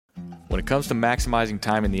When it comes to maximizing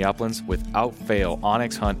time in the uplands, without fail,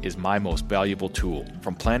 onX Hunt is my most valuable tool.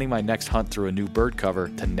 From planning my next hunt through a new bird cover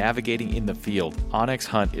to navigating in the field, onX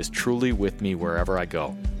Hunt is truly with me wherever I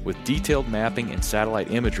go. With detailed mapping and satellite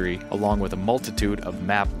imagery, along with a multitude of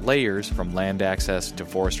map layers from land access to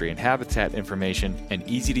forestry and habitat information, and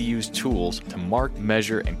easy-to-use tools to mark,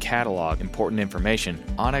 measure, and catalog important information,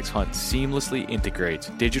 onX Hunt seamlessly integrates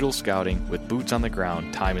digital scouting with boots on the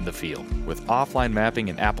ground time in the field. With offline mapping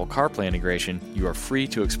and Apple CarPlay integration, you are free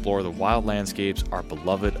to explore the wild landscapes our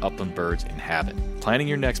beloved upland birds inhabit. Planning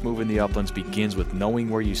your next move in the uplands begins with knowing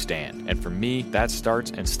where you stand, and for me, that starts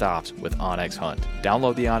and stops with onX Hunt.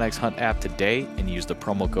 Download the onX Hunt app today and use the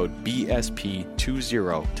promo code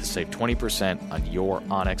BSP20 to save 20% on your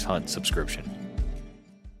onX Hunt subscription.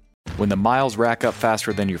 When the miles rack up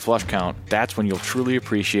faster than your flush count, that's when you'll truly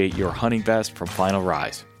appreciate your hunting vest from Final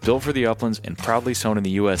Rise. Built for the uplands and proudly sewn in the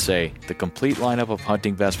USA, the complete lineup of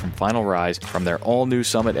hunting vests from Final Rise, from their all-new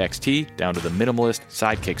Summit XT down to the minimalist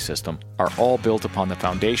Sidekick system, are all built upon the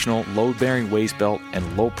foundational load-bearing waist belt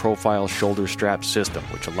and low-profile shoulder strap system,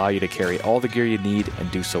 which allow you to carry all the gear you need and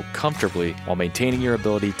do so comfortably while maintaining your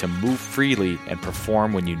ability to move freely and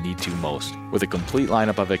perform when you need to most. With a complete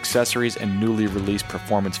lineup of accessories and newly released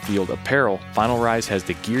performance field apparel, Final Rise has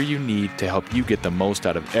the gear you need to help you get the most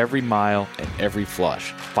out of every mile and every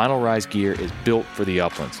flush. Final Rise gear is built for the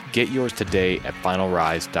uplands. Get yours today at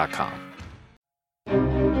finalrise.com.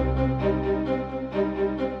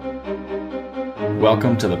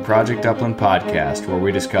 Welcome to the Project Upland podcast, where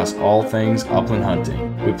we discuss all things upland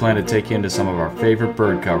hunting. We plan to take you into some of our favorite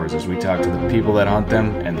bird covers as we talk to the people that hunt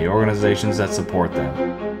them and the organizations that support them.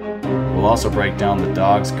 We'll also break down the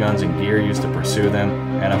dogs, guns, and gear used to pursue them,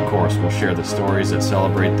 and of course, we'll share the stories that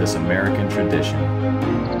celebrate this American tradition.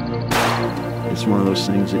 It's one of those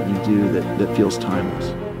things that you do that feels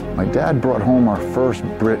timeless. My dad brought home our first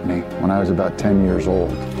Brittany when I was about 10 years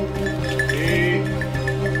old.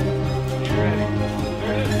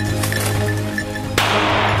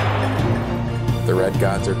 The red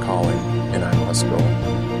gods are calling, and I must go.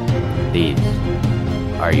 These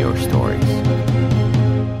are your stories.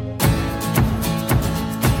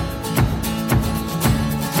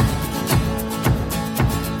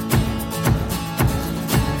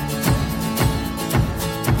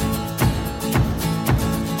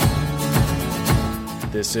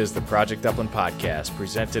 This is the Project Upland podcast,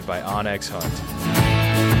 presented by onX Hunt.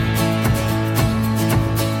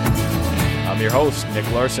 I'm your host, Nick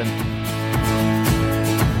Larson.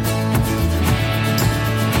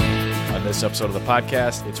 On this episode of the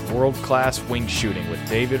podcast, it's world-class wing shooting with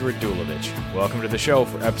David Radulovich. Welcome to the show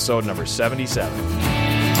for episode number 77.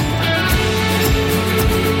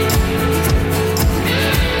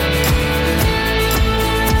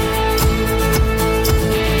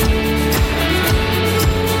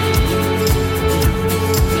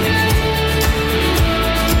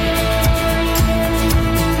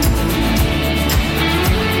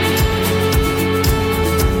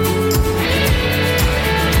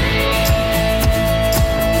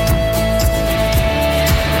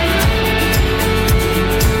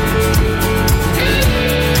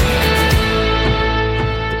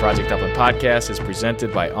 Project Upland podcast is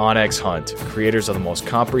presented by onX Hunt, creators of the most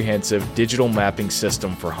comprehensive digital mapping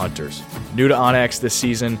system for hunters. New to onX this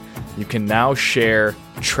season, you can now share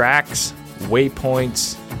tracks,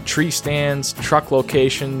 waypoints, tree stands, truck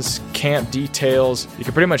locations, camp details. You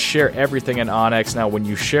can pretty much share everything in onX. Now, when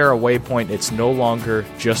you share a waypoint, it's no longer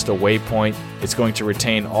just a waypoint. It's going to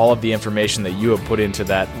retain all of the information that you have put into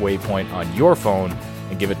that waypoint on your phone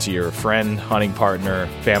and give it to your friend, hunting partner,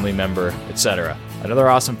 family member, etc. Another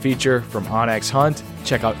awesome feature from onX Hunt,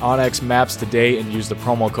 check out onX Maps today and use the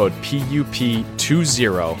promo code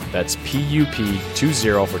PUP20. That's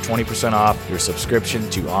PUP20 for 20% off your subscription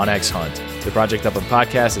to onX Hunt. The Project Upland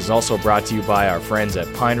podcast is also brought to you by our friends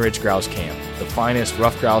at Pine Ridge Grouse Camp, the finest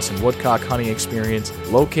rough grouse and woodcock hunting experience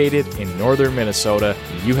located in northern Minnesota.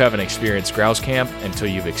 You haven't experienced grouse camp until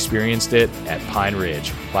you've experienced it at Pine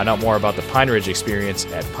Ridge. Find out more about the Pine Ridge experience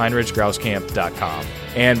at pineridgegrousecamp.com.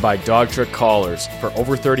 And by Dogtra Collars. For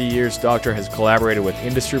over 30 years, Dogtra has collaborated with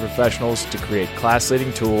industry professionals to create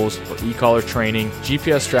class-leading tools for e-collar training,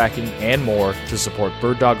 GPS tracking, and more to support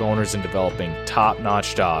bird dog owners in developing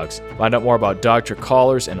top-notch dogs. Find out more about Dogtra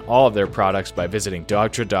Collars and all of their products by visiting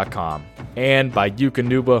dogtra.com. And by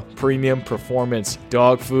Eukanuba Premium Performance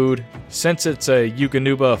Dog Food. Since it's a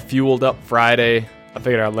Eukanuba Fueled Up Friday, I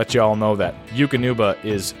figured I'd let you all know that Eukanuba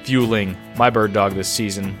is fueling my bird dog this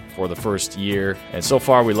season for the first year, and so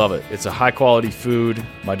far we love it. It's a high quality food.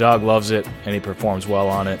 My dog loves it, and he performs well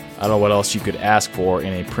on it. I don't know what else you could ask for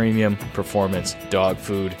in a premium performance dog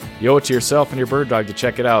food. You owe it to yourself and your bird dog to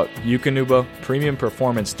check it out. Eukanuba Premium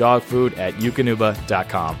Performance Dog Food at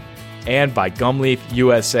eukanuba.com. And by Gumleaf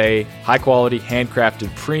USA, high quality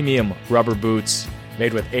handcrafted premium rubber boots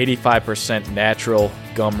made with 85% natural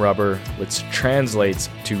gum rubber, which translates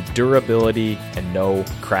to durability and no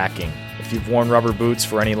cracking. If you've worn rubber boots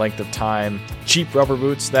for any length of time, cheap rubber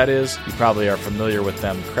boots that is, you probably are familiar with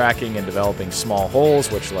them cracking and developing small holes,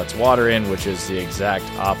 which lets water in, which is the exact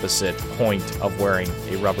opposite point of wearing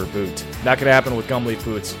a rubber boot. Not going to happen with Gumleaf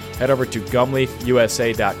boots. Head over to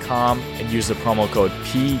gumleafusa.com and use the promo code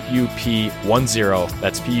PUP10.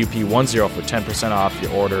 That's PUP10 for 10% off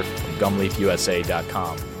your order from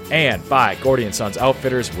gumleafusa.com. And by Gordy & Sons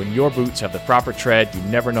Outfitters, when your boots have the proper tread, you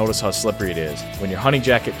never notice how slippery it is. When your hunting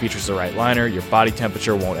jacket features the right liner, your body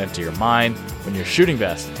temperature won't enter your mind. When your shooting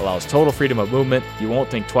vest allows total freedom of movement, you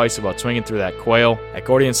won't think twice about swinging through that quail. At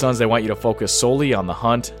Gordy & Sons, they want you to focus solely on the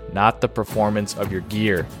hunt, not the performance of your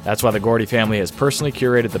gear. That's why the Gordy family has personally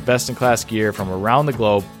curated the best-in-class gear from around the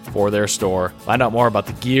globe for their store. Find out more about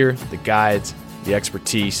the gear, the guides, the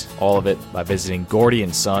expertise, all of it by visiting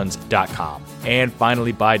GordyandSons.com. And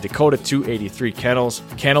finally, by Dakota 283 Kennels.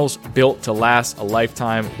 Kennels built to last a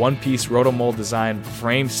lifetime. One-piece rotomold design,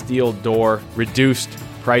 frame steel door, reduced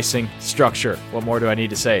pricing structure. What more do I need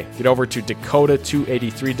to say? Get over to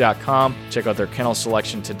Dakota283.com, check out their kennel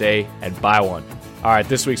selection today, and buy one. All right,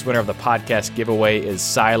 this week's winner of the podcast giveaway is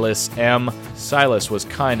Silas M. Silas was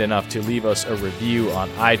kind enough to leave us a review on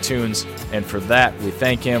iTunes, and for that, we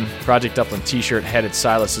thank him. Project Upland t-shirt headed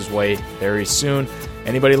Silas's way very soon.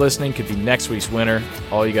 Anybody listening could be next week's winner.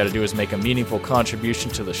 All you got to do is make a meaningful contribution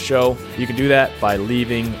to the show. You can do that by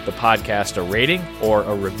leaving the podcast a rating or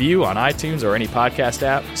a review on iTunes or any podcast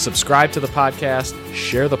app. Subscribe to the podcast,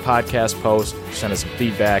 share the podcast post, send us some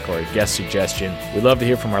feedback or a guest suggestion. We'd love to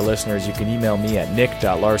hear from our listeners. You can email me at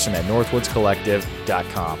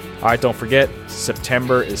nick.larson@northwoodscollective.com. All right, don't forget,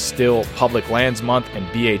 September is still Public Lands Month,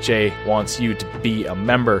 and BHA wants you to be a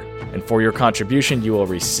member. And for your contribution, you will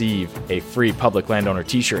receive a free public landowner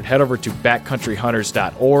t-shirt. Head over to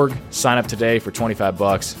backcountryhunters.org. Sign up today for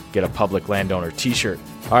 $25. Get a public landowner t-shirt.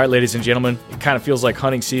 All right, ladies and gentlemen, it kind of feels like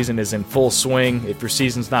hunting season is in full swing. If your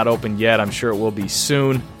season's not open yet, I'm sure it will be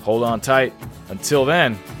soon. Hold on tight. Until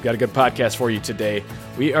then, we've got a good podcast for you today.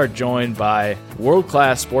 We are joined by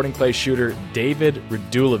world-class sporting clay shooter David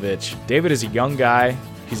Radulovich. David is a young guy.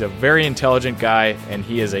 He's a very intelligent guy, and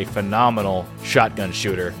he is a phenomenal shotgun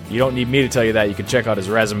shooter. You don't need me to tell you that. You can check out his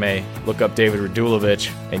resume, look up David Radulovich,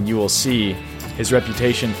 and you will see his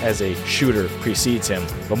reputation as a shooter precedes him.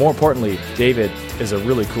 But more importantly, David is a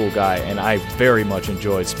really cool guy, and I very much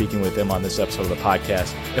enjoyed speaking with him on this episode of the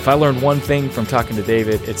podcast. If I learned one thing from talking to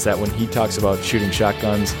David, it's that when he talks about shooting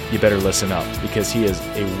shotguns, you better listen up, because he is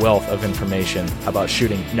a wealth of information about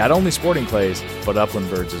shooting not only sporting clays, but upland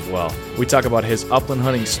birds as well. We talk about his upland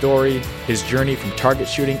hunting story, his journey from target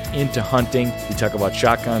shooting into hunting. We talk about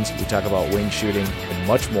shotguns, we talk about wing shooting, and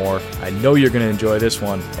much more. I know you're going to enjoy this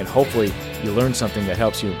one, and hopefully you learn something that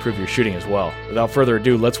helps you improve your shooting as well. Without further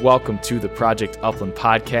ado, let's welcome to the Project Upland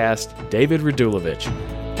podcast, David Radulovich.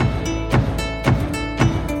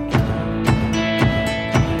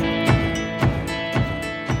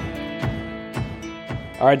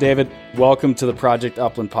 All right, David, welcome to the Project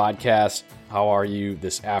Upland podcast. How are you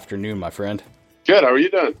this afternoon, my friend? Good. How are you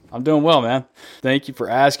doing? I'm doing well, man. Thank you for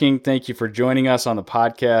asking. Thank you for joining us on the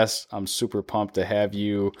podcast. I'm super pumped to have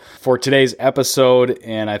you for today's episode,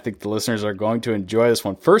 and I think the listeners are going to enjoy this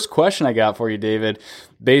one. First question I got for you, David,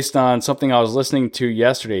 based on something I was listening to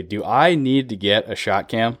yesterday. Do I need to get a shot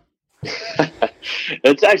cam?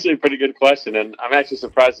 It's actually a pretty good question, and I'm actually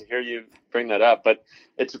surprised to hear you bring that up, but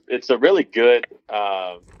it's a really good,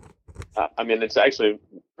 it's actually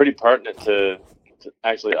pretty pertinent to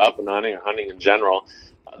actually upland hunting or hunting in general.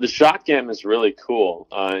 The shot cam is really cool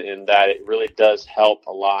in that it really does help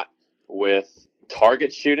a lot with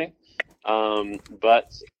target shooting.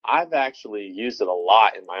 But I've actually used it a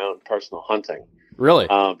lot in my own personal hunting. Really?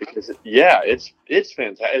 Because it's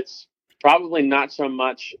fantastic. It's probably not so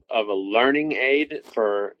much of a learning aid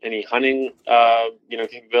for any hunting,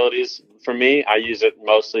 capabilities. For me, I use it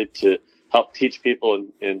mostly to help teach people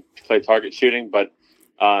in clay target shooting. But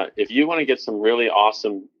if you want to get some really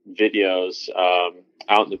awesome videos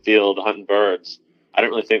out in the field hunting birds, I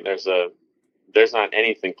don't really think there's not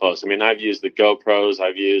anything close. I mean, I've used the GoPros,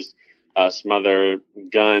 I've used some other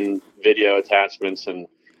gun video attachments, and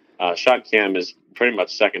shot cam is pretty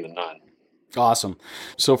much second to none. Awesome.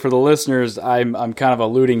 So for the listeners, I'm kind of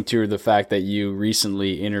alluding to the fact that you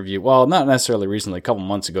recently interviewed, well, not necessarily recently, a couple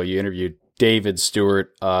months ago, you interviewed David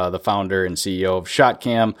Stewart, the founder and CEO of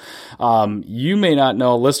ShotCam. You may not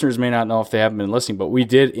know, listeners may not know if they haven't been listening, but we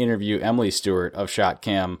did interview Emily Stewart of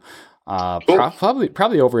ShotCam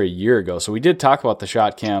probably over a year ago. So we did talk about the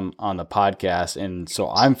ShotCam on the podcast, and so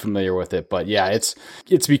I'm familiar with it. But yeah,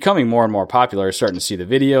 it's becoming more and more popular. I'm starting to see the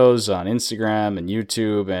videos on Instagram and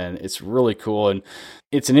YouTube, and it's really cool. And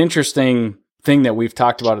it's an interesting thing that we've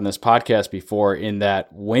talked about in this podcast before, in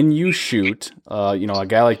that when you shoot, a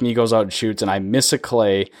guy like me goes out and shoots and I miss a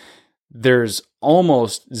clay, there's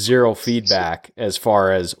almost zero feedback as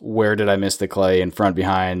far as where did I miss the clay, in front,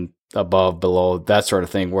 behind, above, below, that sort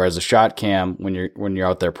of thing. Whereas a shot cam, when you're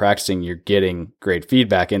out there practicing, you're getting great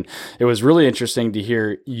feedback. And it was really interesting to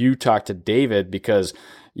hear you talk to David, because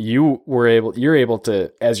you're able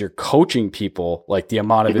to, as you're coaching people, like the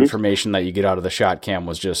amount of information that you get out of the shot cam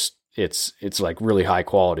was just, it's like really high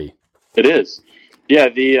quality. It is. Yeah.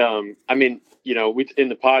 We in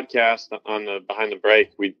the podcast on the Behind the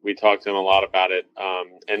Break, we talked to him a lot about it.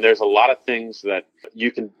 And there's a lot of things that you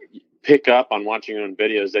can pick up on watching your own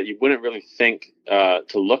videos that you wouldn't really think to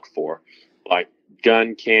look for, like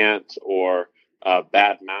gun cant or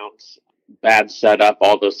bad mounts, bad setup,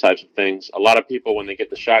 all those types of things. A lot of people, when they get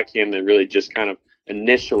the shot cam, they really just kind of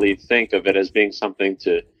initially think of it as being something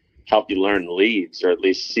to help you learn leads, or at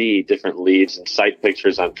least see different leads and sight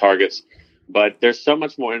pictures on targets. But there's so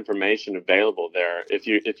much more information available there if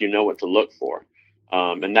you know what to look for.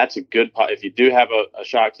 And that's a good if you do have a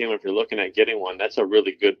shot cam, if you're looking at getting one, that's a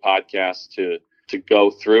really good podcast to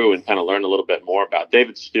go through and kind of learn a little bit more about.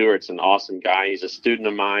 David Stewart's an awesome guy. He's a student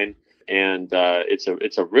of mine, and it's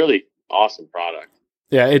a really awesome product.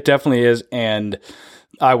 Yeah, it definitely is. And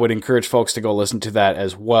I would encourage folks to go listen to that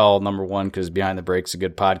as well. Number one, because Behind the Break's a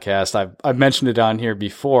good podcast. I've mentioned it on here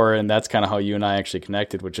before, and that's kind of how you and I actually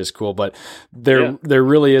connected, which is cool. But there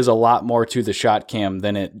really is a lot more to the shot cam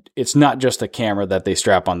than it's not just a camera that they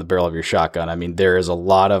strap on the barrel of your shotgun. I mean, there is a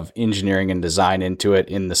lot of engineering and design into it,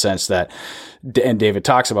 in the sense that, and David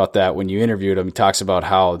talks about that when you interviewed him. He talks about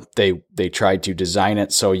how they tried to design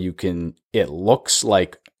it so it looks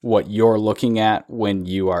like what you're looking at when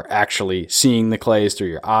you are actually seeing the clays through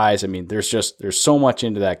your eyes. I mean, there's so much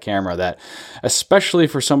into that camera that, especially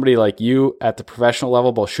for somebody like you at the professional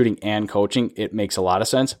level, both shooting and coaching, it makes a lot of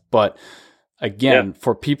sense. But again,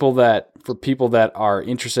 for people that are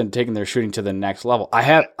interested in taking their shooting to the next level,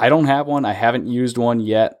 I don't have one. I haven't used one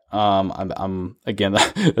yet. I'm again,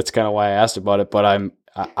 that's kind of why I asked about it, but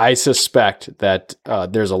I suspect that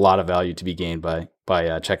there's a lot of value to be gained by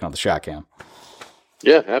checking out the shot cam.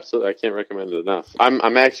 Yeah, absolutely. I can't recommend it enough.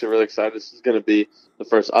 I'm actually really excited. This is going to be the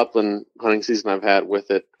first upland hunting season I've had with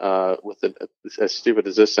it, as stupid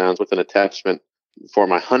as this sounds, with an attachment for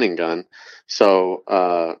my hunting gun. So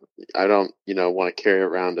I don't, want to carry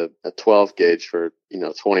around a 12 gauge for,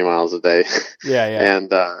 20 miles a day. Yeah.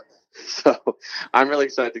 And so I'm really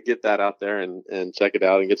excited to get that out there and check it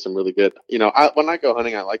out and get some really good, when I go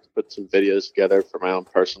hunting, I like to put some videos together for my own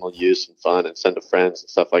personal use and fun, and send to friends and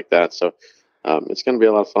stuff like that. So it's going to be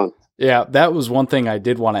a lot of fun. Yeah, that was one thing I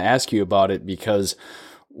did want to ask you about it, because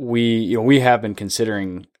we have been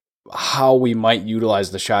considering how we might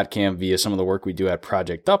utilize the shot cam via some of the work we do at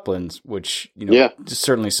Project Uplands, which,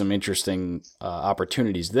 certainly some interesting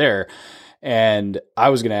opportunities there. And I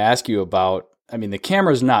was going to ask you about, I mean, the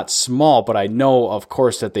camera's not small, but I know, of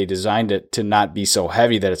course, that they designed it to not be so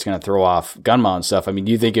heavy that it's going to throw off gun mount stuff. I mean,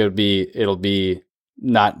 do you think it'll be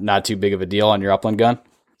not too big of a deal on your upland gun?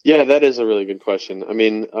 Yeah, that is a really good question. I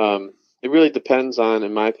mean, it really depends on,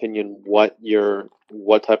 in my opinion, what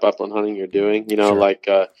type of upland hunting you're doing. Sure. Like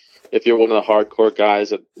if you're one of the hardcore guys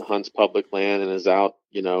that hunts public land and is out,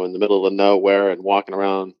 in the middle of nowhere and walking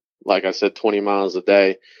around, like I said, 20 miles a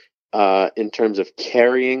day, in terms of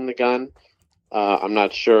carrying the gun, I'm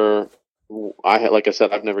not sure. Like I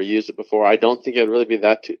said, I've never used it before. I don't think it'd really be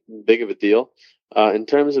that too big of a deal. In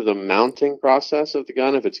terms of the mounting process of the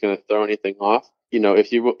gun, if it's going to throw anything off,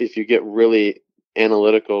 if you get really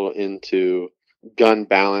analytical into gun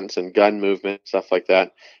balance and gun movement, stuff like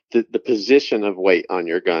that, the position of weight on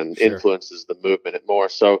your gun influences the movement more.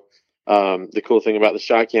 So the cool thing about the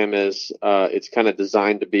shot cam is it's kind of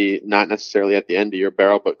designed to be not necessarily at the end of your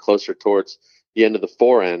barrel, but closer towards the end of the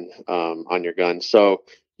forend on your gun. So,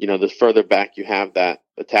 the further back you have that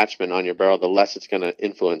attachment on your barrel, the less it's going to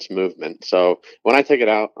influence movement. So when I take it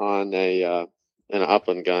out on an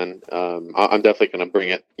upland gun, I'm definitely going to bring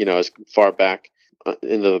it, as far back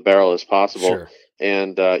into the barrel as possible. Sure.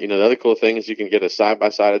 And, the other cool thing is you can get a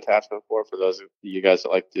side-by-side attachment for those of you guys that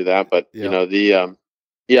like to do that. But,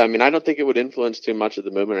 Yeah, I mean, I don't think it would influence too much of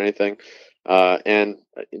the movement or anything. And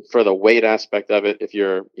for the weight aspect of it, if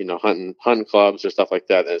you're, hunting clubs or stuff like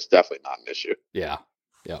that, then it's definitely not an issue. Yeah.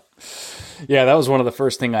 Yeah, that was one of the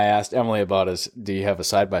first thing I asked Emily about is, do you have a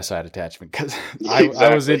side-by-side attachment? Because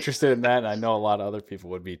I was interested in that, and I know a lot of other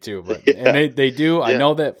people would be too. But and they do. Yeah. I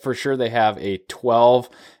know that for sure they have a 12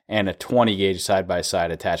 and a 20 gauge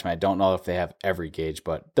side-by-side attachment. I don't know if they have every gauge,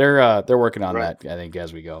 but they're working on that, I think,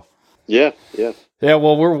 as we go. Yeah.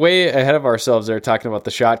 Well, we're way ahead of ourselves there talking about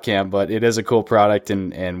the ShotCam, but it is a cool product,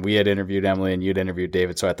 and we had interviewed Emily and you'd interviewed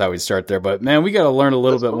David, so I thought we'd start there. But man, we got to learn a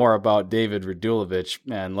little bit more about David Radulovich.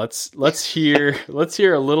 Man, let's hear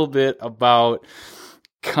a little bit about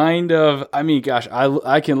kind of. I mean, gosh,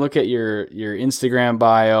 I can look at your Instagram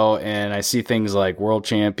bio and I see things like world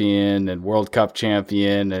champion and World Cup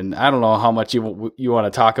champion, and I don't know how much you want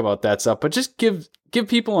to talk about that stuff, but just give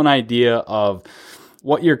people an idea of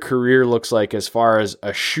what your career looks like as far as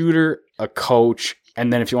a shooter, a coach,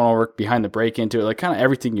 and then if you want to work behind the break into it, like kind of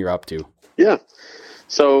everything you're up to. Yeah.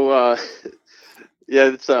 So,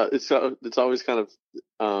 it's always kind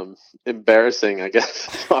of embarrassing, I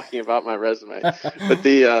guess, talking about my resume. But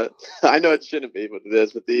I know it shouldn't be, but it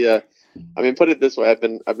is. But put it this way: I've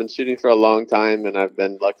been shooting for a long time, and I've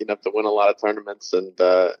been lucky enough to win a lot of tournaments and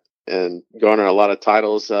garner a lot of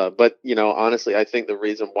titles. But honestly, I think the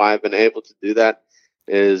reason why I've been able to do that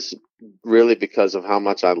is really because of how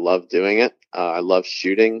much I love doing it. I love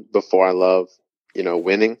shooting before I love,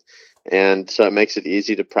 winning. And so it makes it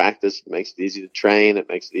easy to practice. It makes it easy to train. It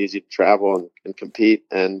makes it easy to travel and compete.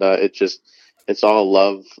 And it's all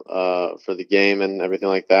love for the game and everything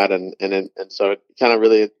like that. And so it kind of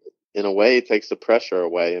really, in a way, takes the pressure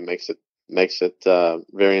away and makes it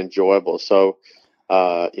very enjoyable. So,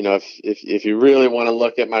 if you really want to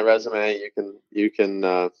look at my resume, you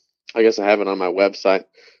can. I guess I have it on my website,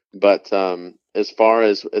 but as far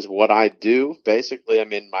as what I do, basically,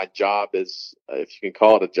 my job is, if you can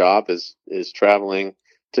call it a job, is traveling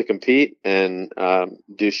to compete and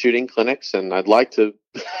do shooting clinics. And I'd like to,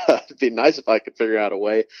 it'd be nice if I could figure out a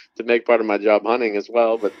way to make part of my job hunting as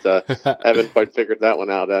well, but I haven't quite figured that one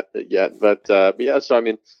out yet. But yeah, so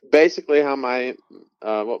basically how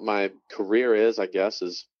what my career is, I guess,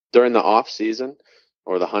 is during the off season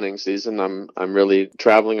or the hunting season, I'm really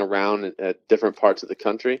traveling around at different parts of the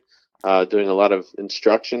country, doing a lot of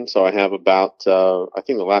instruction. So I have about, I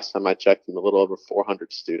think the last time I checked, a little over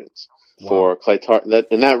 400 students for clay target.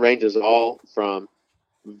 And that ranges all from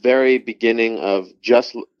very beginning of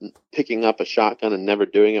just picking up a shotgun and never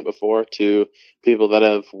doing it before to people that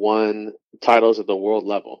have won titles at the world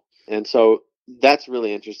level. And so that's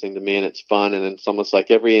really interesting to me, and it's fun, and it's almost like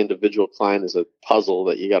every individual client is a puzzle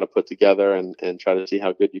that you got to put together and try to see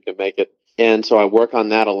how good you can make it. And so I work on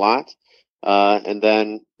that a lot. And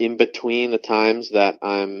then in between the times that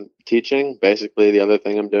I'm teaching, basically the other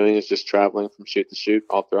thing I'm doing is just traveling from shoot to shoot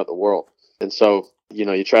all throughout the world. And so,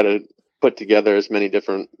 you try to put together as many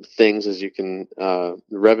different things as you can,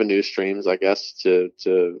 revenue streams, I guess, to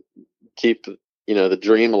keep, the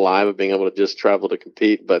dream alive of being able to just travel to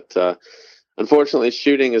compete. But, unfortunately,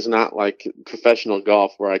 shooting is not like professional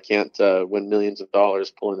golf where I can't win millions of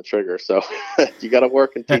dollars pulling the trigger. So you got to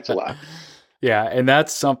work and teach a lot. Yeah, and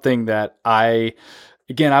that's something that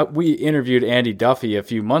we interviewed Andy Duffy a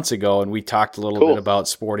few months ago, and we talked a little bit about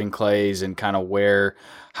sporting clays and kind of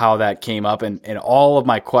how that came up. And all of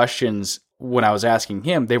my questions when I was asking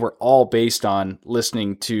him, they were all based on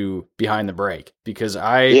listening to Behind the Break, because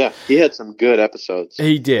he had some good episodes.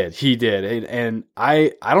 He did. And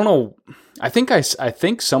I don't know. I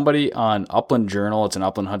think somebody on Upland Journal, it's an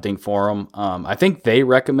upland hunting forum, I think they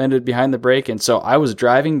recommended Behind the Break. And so I was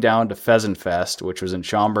driving down to Pheasant Fest, which was in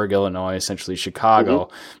Schaumburg, Illinois, essentially Chicago,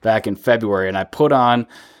 back in February. And I put on,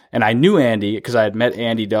 and I knew Andy because I had met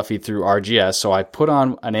Andy Duffy through RGS. So I put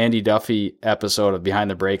on an Andy Duffy episode of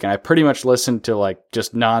Behind the Break, and I pretty much listened to like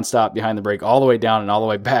just nonstop Behind the Break all the way down and all the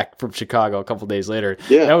way back from Chicago a couple days later.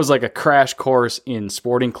 Yeah. That was like a crash course in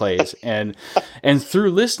sporting clays. and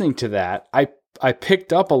through listening to that, I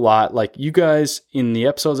picked up a lot. Like you guys in the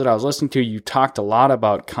episodes that I was listening to, you talked a lot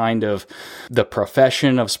about kind of the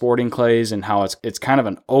profession of sporting clays and how it's kind of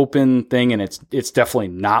an open thing, and it's definitely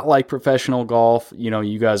not like professional golf.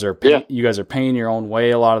 You guys are paying your own way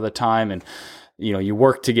a lot of the time, and you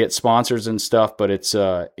work to get sponsors and stuff, but it's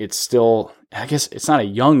still, I guess it's not a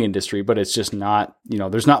young industry, but it's just not,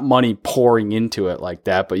 there's not money pouring into it like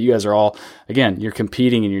that. But you guys are all, again, you're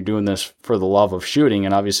competing and you're doing this for the love of shooting.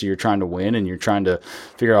 And obviously you're trying to win and you're trying to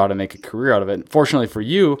figure out how to make a career out of it. Fortunately for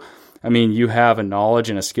you, you have a knowledge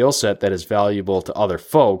and a skill set that is valuable to other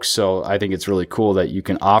folks. So I think it's really cool that you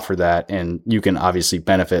can offer that and you can obviously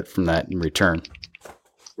benefit from that in return.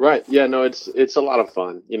 Right. Yeah, no, it's a lot of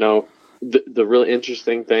fun. The really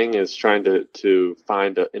interesting thing is trying to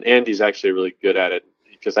find and Andy's actually really good at it,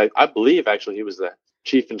 because I believe actually he was the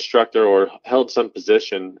chief instructor or held some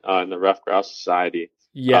position in the Rough Grouse Society.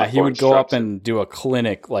 Yeah, he would go up and do a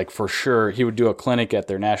clinic, like for sure. He would do a clinic at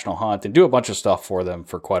their national hunt and do a bunch of stuff for them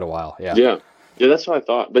for quite a while. Yeah. Yeah. Yeah, that's what I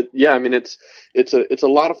thought. But yeah, I mean, it's a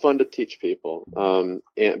lot of fun to teach people,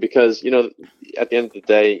 and because at the end of the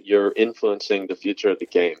day, you're influencing the future of the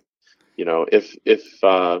game. If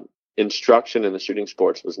instruction in the shooting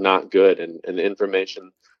sports was not good and the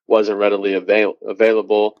information wasn't readily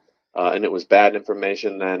available, and it was bad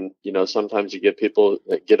information, then sometimes you get people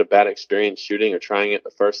that get a bad experience shooting or trying it the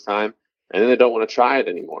first time, and then they don't want to try it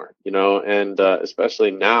anymore. And especially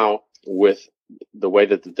now with the way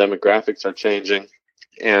that the demographics are changing,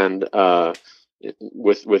 and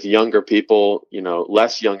with younger people,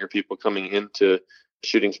 less younger people coming into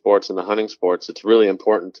shooting sports and the hunting sports, it's really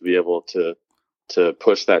important to be able to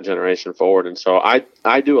push that generation forward. And so I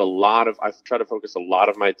try to focus a lot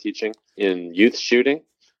of my teaching in youth shooting.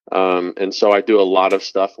 And so I do a lot of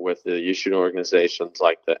stuff with the youth shooting organizations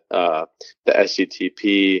like the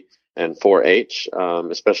SCTP and 4-H,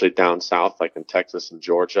 especially down south, like in Texas and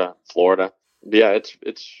Georgia, Florida. Yeah,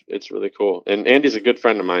 it's really cool. And Andy's a good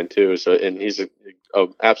friend of mine too. And he's an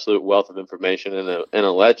absolute wealth of information and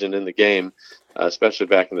a legend in the game, especially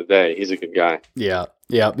back in the day. He's a good guy. Yeah,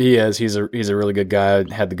 he is. He's a really good guy.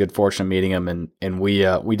 I had the good fortune of meeting him, and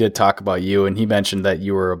we did talk about you. And he mentioned that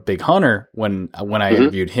you were a big hunter when I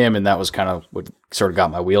interviewed him, and that was kind of what sort of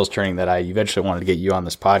got my wheels turning. That I eventually wanted to get you on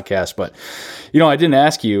this podcast. But I didn't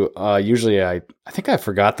ask you. Usually, I think I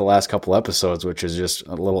forgot the last couple episodes, which is just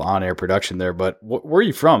a little on-air production there. But where are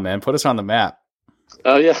you from, man? Put us on the map.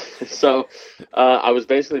 Oh, yeah. So I was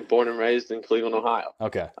basically born and raised in Cleveland, Ohio.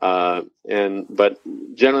 Okay. But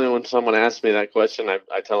generally when someone asks me that question, I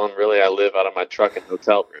tell them really I live out of my truck and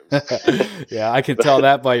hotel rooms. Yeah, I can tell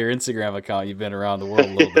that by your Instagram account. You've been around the world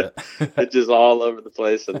a little bit. It's just all over the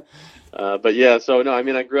place. And but yeah, so no, I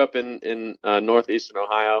mean, I grew up in northeastern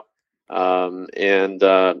Ohio.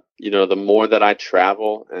 The more that I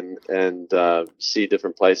travel and see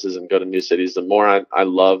different places and go to new cities, the more I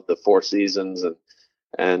love the Four Seasons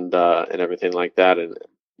and everything like that. And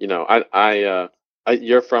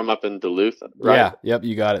you're from up in Duluth, right? Yeah. Yep.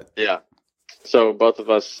 You got it. Yeah. So both of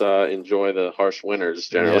us enjoy the harsh winters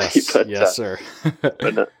generally. Yes, but, yes, sir.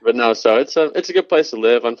 but no. So it's a good place to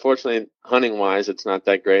live. Unfortunately, hunting wise, it's not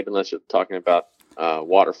that great unless you're talking about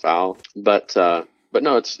waterfowl. But no,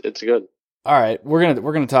 it's good. All right, we're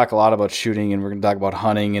gonna talk a lot about shooting, and we're gonna talk about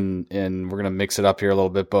hunting, and we're gonna mix it up here a little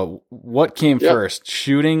bit. But what came first,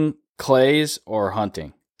 shooting clays or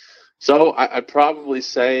hunting? So I'd probably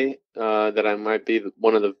say that I might be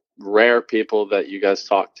one of the rare people that you guys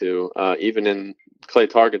talk to, even in clay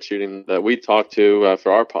target shooting that we talked to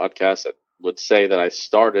for our podcast, that would say that I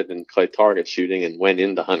started in clay target shooting and went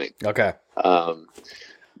into hunting. Okay. So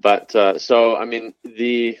I mean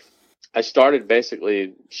I started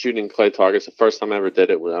basically shooting clay targets. The first time I ever did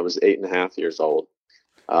it when I was 8.5 years old.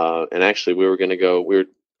 And actually we were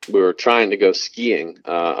trying to go skiing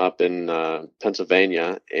up in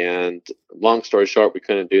Pennsylvania. And long story short, we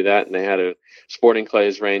couldn't do that. And they had a sporting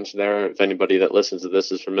clays range there. If anybody that listens to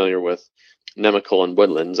this is familiar with Nemacolin and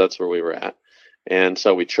Woodlands, that's where we were at. And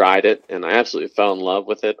so we tried it, and I absolutely fell in love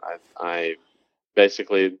with it. I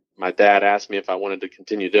basically, my dad asked me if I wanted to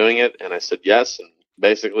continue doing it, and I said yes. And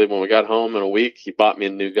basically, when we got home in a week, he bought me a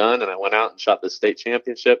new gun, and I went out and shot the state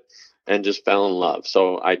championship and just fell in love.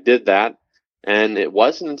 So I did that, and it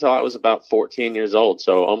wasn't until I was about 14 years old,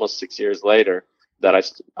 so almost 6 years later, that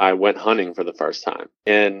I went hunting for the first time.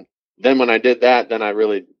 And then when I did that, then I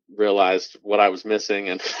really realized what I was missing,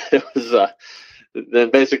 and it was then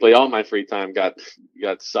basically all my free time got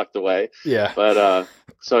sucked away. Yeah. But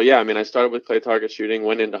so yeah, I mean, I started with clay target shooting,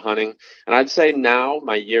 went into hunting, and I'd say now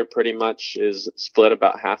my year pretty much is split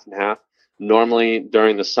about half and half. Normally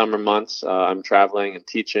during the summer months, I'm traveling and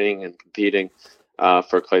teaching and competing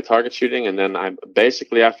for clay target shooting, and then I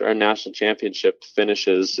basically, after our national championship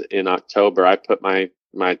finishes in October, I put my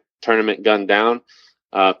tournament gun down,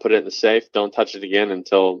 put it in the safe, don't touch it again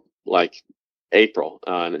until like April,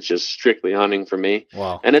 and it's just strictly hunting for me.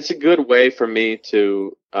 Wow. And it's a good way for me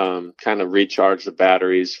to kind of recharge the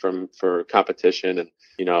batteries for competition, and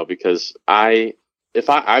because I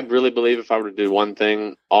really believe if I were to do one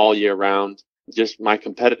thing all year round, just my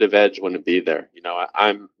competitive edge wouldn't be there.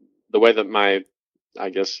 I'm the way that I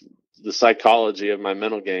guess the psychology of my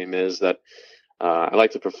mental game is that I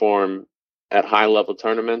like to perform at high level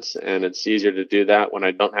tournaments, and it's easier to do that when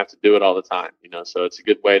I don't have to do it all the time. So it's a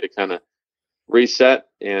good way to kind of reset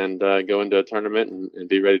and go into a tournament and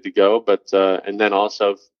be ready to go. But and then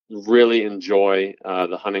also really enjoy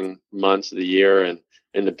the hunting months of the year and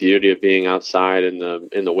the beauty of being outside in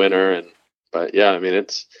the winter. But yeah, I mean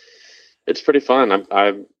it's pretty fun.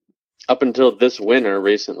 I'm up until this winter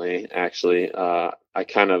recently, actually, I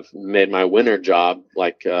kind of made my winter job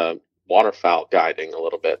like waterfowl guiding a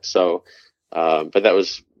little bit. So, but that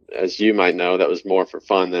was, as you might know, that was more for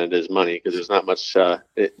fun than it is money because there's not much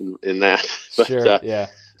in that. But, sure. Yeah.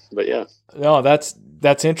 But yeah. No,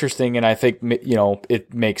 that's interesting, and I think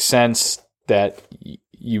it makes sense that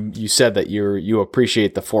you said that you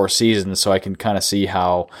appreciate the 4 seasons, so I can kind of see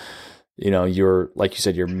how your, like you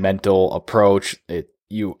said, your mental approach.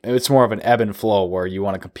 It's more of an ebb and flow where you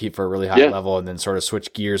want to compete for a really high level and then sort of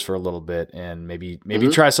switch gears for a little bit and maybe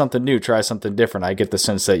try something new, try something different. I get the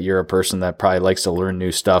sense that you're a person that probably likes to learn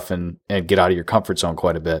new stuff and get out of your comfort zone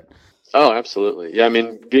quite a bit. Oh, absolutely. Yeah. I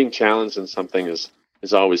mean, being challenged in something is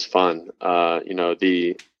always fun. I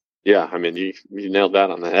mean, you nailed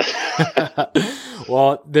that on the head.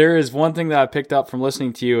 Well, there is one thing that I picked up from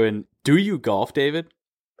listening to you. And do you golf, David?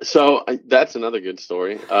 So that's another good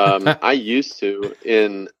story. I used to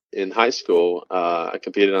in high school. I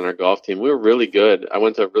competed on our golf team. We were really good. I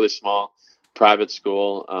went to a really small private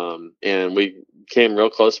school, and we came real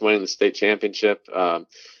close to winning the state championship.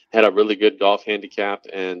 Had a really good golf handicap,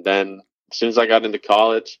 and then as soon as I got into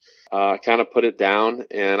college, I kind of put it down.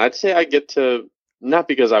 And I'd say I get to, not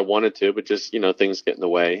because I wanted to, but just things get in the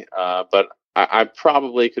way. But I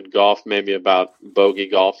probably could golf maybe about bogey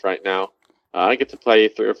golf right now. I get to play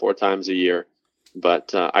 3 or 4 times a year,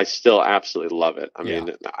 but I still absolutely love it. I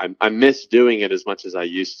mean, I miss doing it as much as I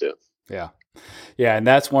used to. Yeah. Yeah. And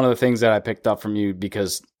that's one of the things that I picked up from you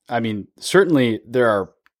because, I mean, certainly there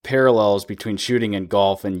are parallels between shooting and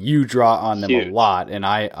golf, and you draw on them a lot. And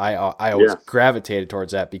I always gravitated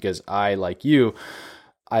towards that because I, like you,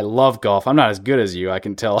 I love golf. I'm not as good as you, I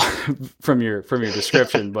can tell from your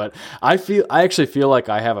description, but I actually feel like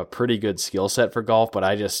I have a pretty good skill set for golf, but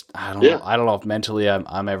I don't know. I don't know if mentally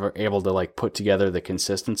I'm ever able to like put together the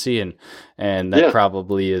consistency and that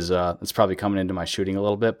probably is, it's probably coming into my shooting a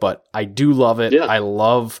little bit, but I do love it. Yeah. I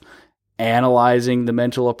love analyzing the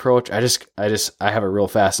mental approach. I have a real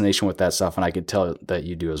fascination with that stuff, and I could tell that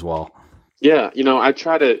you do as well. Yeah. I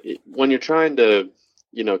try to, when you're trying to,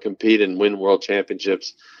 compete and win world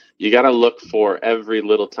championships, you got to look for every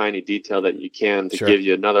little tiny detail that you can to give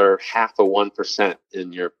you another 0.5%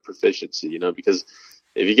 in your proficiency, because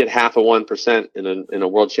if you get 0.5% in a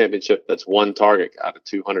world championship, that's 1 target out of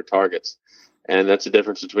 200 targets. And that's the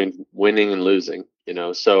difference between winning and losing,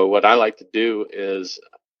 So what I like to do is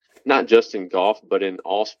not just in golf, but in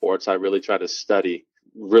all sports, I really try to study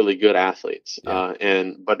really good athletes.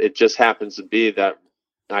 Yeah. But it just happens to be that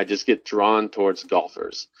I just get drawn towards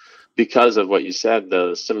golfers because of what you said,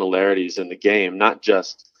 the similarities in the game, not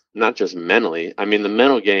just mentally. I mean, the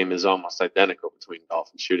mental game is almost identical between golf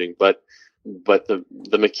and shooting, but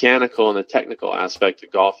the mechanical and the technical aspect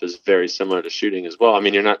of golf is very similar to shooting as well. I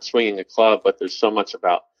mean, you're not swinging a club, but there's so much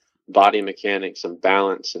about body mechanics and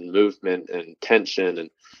balance and movement and tension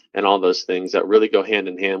and all those things that really go hand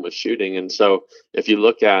in hand with shooting. And so if you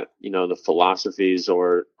look at, the philosophies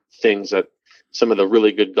or things that some of the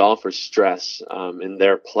really good golfers stress in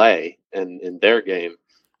their play and in their game,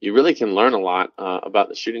 you really can learn a lot about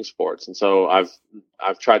the shooting sports. And so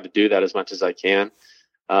I've tried to do that as much as I can.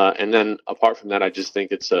 And then apart from that, I just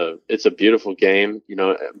think it's a beautiful game.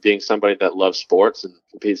 Being somebody that loves sports and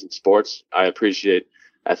competes in sports, I appreciate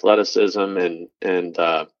athleticism and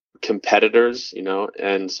competitors,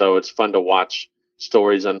 and so it's fun to watch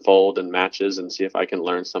stories unfold in matches and see if I can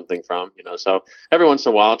learn something from, so every once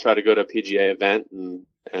in a while I'll try to go to a PGA event and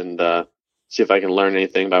see if I can learn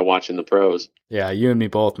anything by watching the pros. Yeah. You and me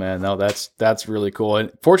both, man. No, that's really cool.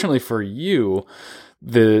 And fortunately for you,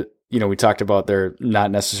 we talked about there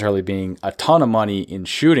not necessarily being a ton of money in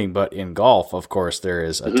shooting, but in golf, of course, there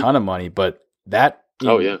is a ton of money, but that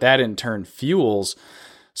in turn fuels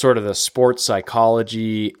sort of the sports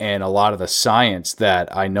psychology and a lot of the science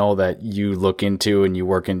that I know that you look into and you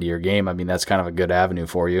work into your game. I mean, that's kind of a good avenue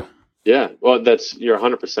for you. Yeah. Well, you're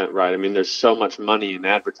 100% right. I mean, there's so much money in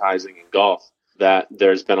advertising in golf that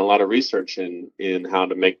there's been a lot of research in how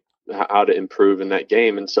to improve in that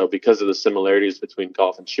game. And so because of the similarities between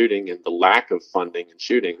golf and shooting and the lack of funding in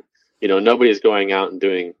shooting, nobody is going out and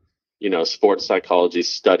doing, sports psychology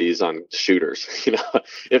studies on shooters.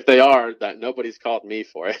 If they are, that nobody's called me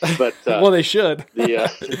for it. But well, they should. Yeah,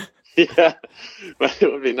 but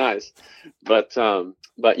it would be nice. But so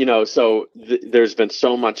there's been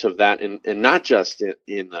so much of that, and not just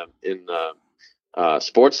in the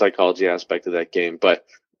sports psychology aspect of that game, but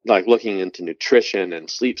like looking into nutrition and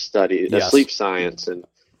sleep study, sleep science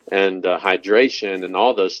and hydration and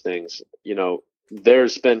all those things.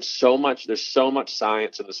 There's so much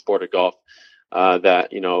science in the sport of golf that,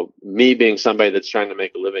 me being somebody that's trying to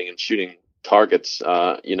make a living and shooting targets,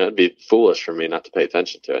 it'd be foolish for me not to pay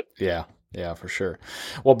attention to it. Yeah, for sure.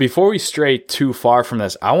 Well, before we stray too far from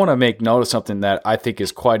this, I want to make note of something that I think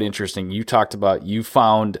is quite interesting. You talked about you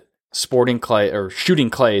found sporting clay or shooting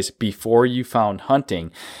clays before you found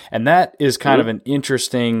hunting. And that is kind of an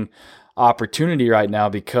interesting opportunity right now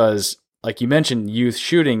because, like you mentioned, youth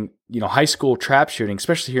shooting, high school trap shooting,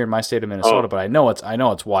 especially here in my state of Minnesota, but I know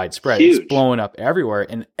it's widespread. Huge. It's blowing up everywhere,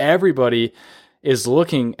 and everybody is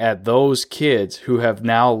looking at those kids who have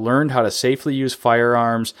now learned how to safely use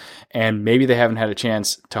firearms, and maybe they haven't had a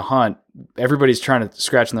chance to hunt. Everybody's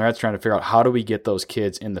scratching their heads trying to figure out how do we get those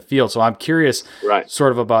kids in the field. So I'm curious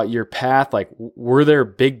sort of about your path. Like, were there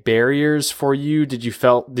big barriers for you? Did you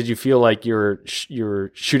feel like your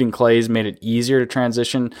shooting clays made it easier to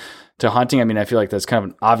transition to hunting? I mean, I feel like that's kind of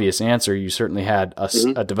an obvious answer. You certainly had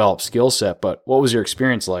a developed skill set, but what was your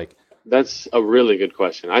experience like? That's a really good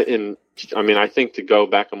question. I think to go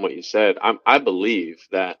back on what you said, I believe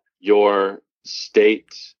that your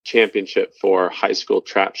state championship for high school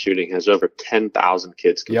trap shooting has over 10,000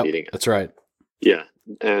 kids competing. That's right. Yeah.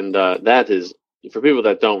 And that is, for people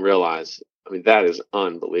that don't realize, that is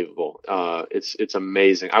unbelievable. It's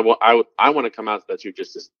amazing. I want to come out to that shoot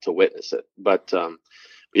just to witness it. But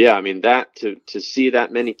yeah, that to see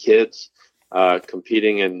that many kids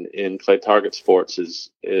competing in clay target sports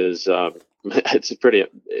is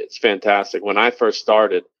it's fantastic. When I first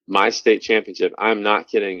started my state championship, I'm not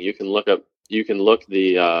kidding. You can look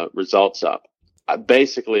the results up. I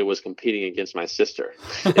basically was competing against my sister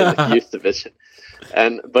in the youth division,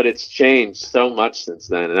 but it's changed so much since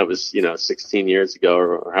then. And that was 16 years ago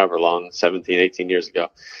or however long, 17, 18 years ago.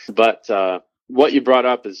 But what you brought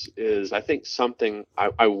up is I think something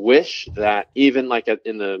I wish that even like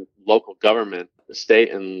in the local government, the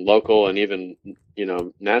state and local and even,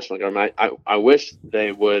 national government, I wish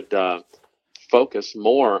they would focus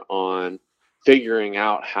more on figuring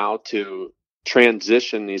out how to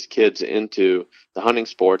transition these kids into the hunting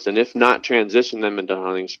sports. And if not transition them into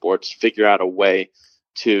hunting sports, figure out a way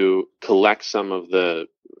to collect some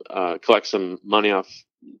money off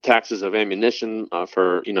taxes of ammunition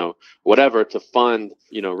for whatever to fund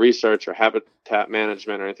research or habitat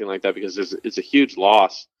management or anything like that, because it's a huge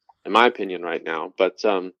loss in my opinion right now. But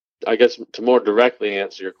I guess to more directly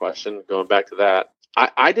answer your question, going back to that,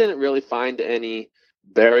 I didn't really find any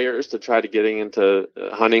barriers to try to getting into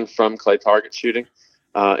hunting from clay target shooting.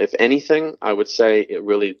 If anything, I would say it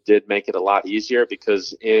really did make it a lot easier,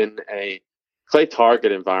 because in a clay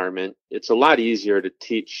target environment, it's a lot easier to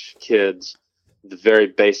teach kids the very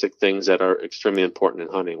basic things that are extremely important in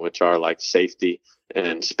hunting, which are like safety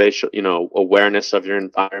and spatial, awareness of your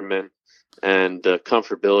environment and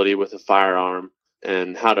comfortability with a firearm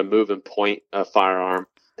and how to move and point a firearm.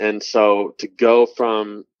 And so to go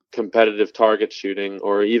from competitive target shooting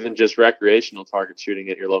or even just recreational target shooting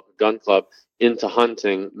at your local gun club into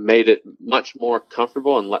hunting made it much more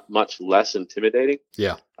comfortable and much less intimidating.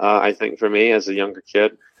 Yeah. I think for me as a younger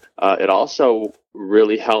kid, it also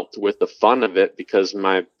really helped with the fun of it, because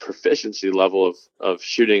my proficiency level of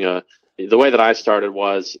shooting the way that I started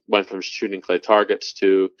went from shooting clay targets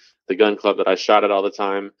to the gun club that I shot at all the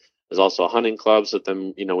time. There's also a hunting club. So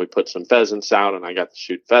then, we put some pheasants out and I got to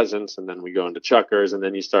shoot pheasants, and then we go into chuckers, and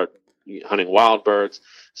then you start hunting wild birds.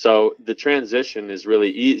 So the transition is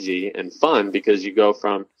really easy and fun, because you go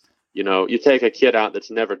from, you take a kid out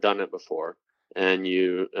that's never done it before, and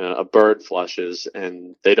a bird flushes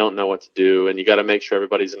and they don't know what to do, and you got to make sure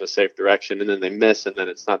everybody's in a safe direction, and then they miss, and then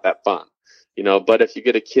it's not that fun, but if you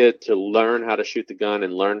get a kid to learn how to shoot the gun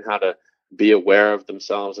and learn how to be aware of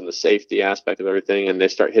themselves and the safety aspect of everything, and they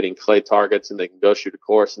start hitting clay targets and they can go shoot a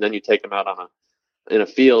course, and then you take them out in a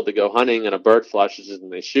field to go hunting and a bird flushes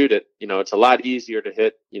and they shoot it, it's a lot easier to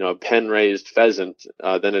hit, a pen raised pheasant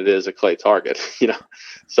than it is a clay target,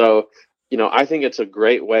 So, I think it's a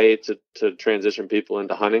great way to transition people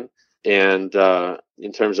into hunting. And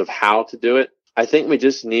in terms of how to do it, I think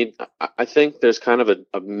there's kind of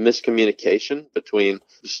a miscommunication between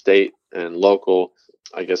state and local,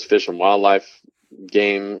 I guess, fish and wildlife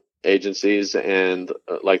game agencies and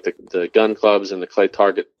like the gun clubs and the clay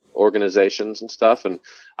target organizations and stuff. And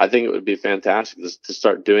I think it would be fantastic to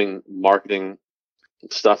start doing marketing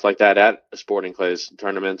stuff like that at sporting clays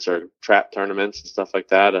tournaments or trap tournaments and stuff like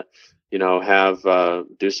that.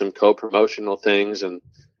 Do some co-promotional things and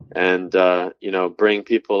bring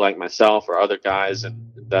people like myself or other guys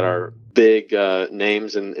that are big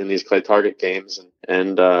names in these clay target games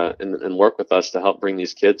and work with us to help bring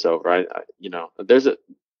these kids over.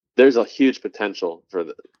 There's a huge potential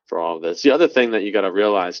for all of this. The other thing that you got to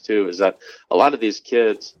realize too is that a lot of these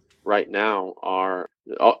kids right now are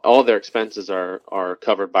all their expenses are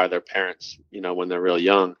covered by their parents, when they're real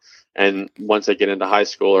young. And once they get into high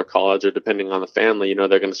school or college, or depending on the family, they're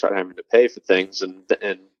going to start having to pay for things, and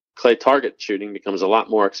clay target shooting becomes a lot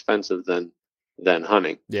more expensive than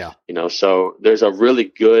hunting. Yeah. So there's a really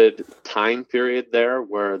good time period there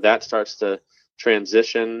where that starts to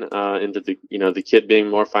transition into the kid being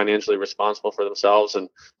more financially responsible for themselves. And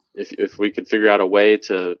if we could figure out a way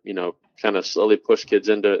to, kind of slowly push kids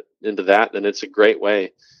into that, then it's a great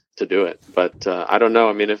way to do it. But I don't know.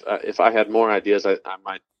 I mean, if I had more ideas, I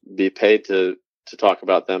might be paid to talk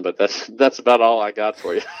about them, but that's about all I got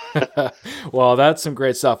for you. Well, that's some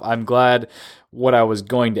great stuff. I'm glad what I was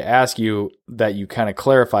going to ask you that you kind of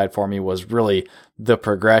clarified for me was really the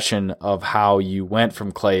progression of how you went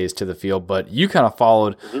from clays to the field, but you kind of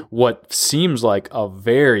followed what seems like a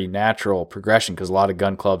very natural progression, because a lot of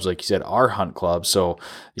gun clubs, like you said, are hunt clubs. So,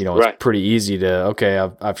 it's pretty easy to, okay,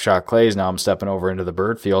 I've shot clays. Now I'm stepping over into the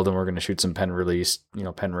bird field and we're going to shoot some pen released,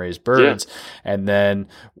 pen raised birds. Yeah. And then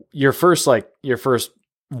your first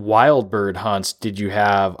wild bird hunts, did you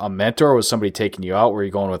have a mentor? Was somebody taking you out? Were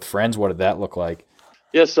you going with friends? What did that look like?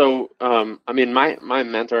 Yeah. So, my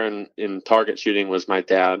mentor in target shooting was my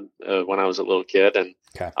dad when I was a little kid, and,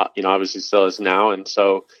 obviously still is now. And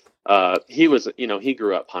so, he was, he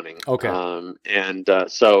grew up hunting. Okay.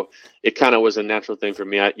 So it kind of was a natural thing for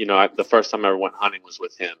me. The first time I ever went hunting was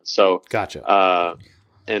with him. So, gotcha.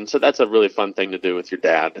 And so that's a really fun thing to do with your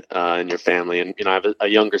dad, and your family. And, I have a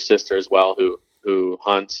younger sister as well who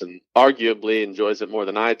hunts and arguably enjoys it more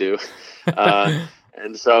than I do.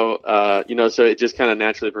 And so, so it just kind of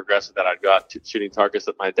naturally progressed that I'd go out shooting targets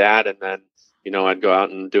with my dad, and then, I'd go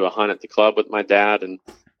out and do a hunt at the club with my dad. And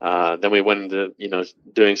then we went into,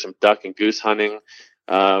 doing some duck and goose hunting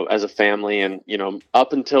as a family. And,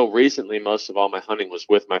 up until recently, most of all my hunting was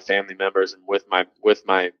with my family members and with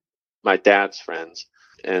my dad's friends.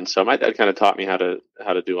 And so my dad kind of taught me how to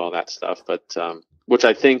do all that stuff. But which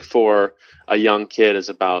I think for a young kid is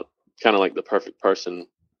about kind of like the perfect person.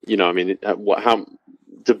 How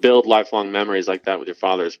to build lifelong memories like that with your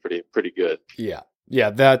father is pretty good. Yeah.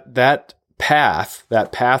 Yeah. That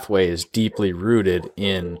pathway is deeply rooted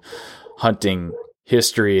in hunting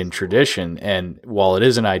history and tradition. And while it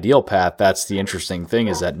is an ideal path, that's the interesting thing,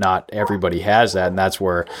 is that not everybody has that. And that's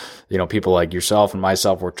where, people like yourself and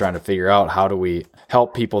myself, we're trying to figure out how do we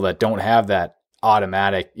help people that don't have that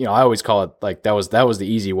automatic, I always call it like that was the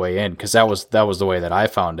easy way in, because that was the way that I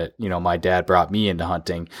found it. My dad brought me into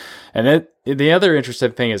hunting. And the other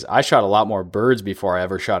interesting thing is I shot a lot more birds before I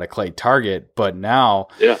ever shot a clay target, but now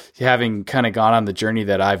having kind of gone on the journey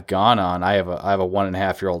that I've gone on, I have a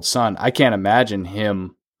 1.5-year-old son. I can't imagine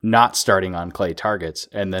him not starting on clay targets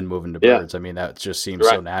and then moving to birds. I mean, that just seems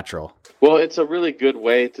so natural. Well, it's a really good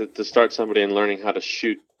way to start somebody in learning how to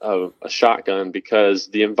shoot a shotgun, because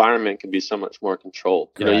the environment can be so much more controlled.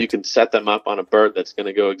 You can set them up on a bird that's going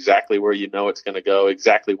to go exactly where it's going to go,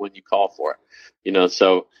 exactly when you call for it.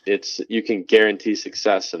 So you can guarantee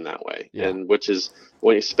success in that way. Yeah. And which is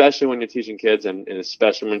especially when you're teaching kids, and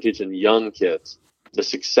especially when you're teaching young kids, the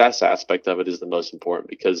success aspect of it is the most important,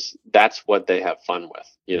 because that's what they have fun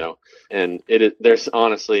with, and there's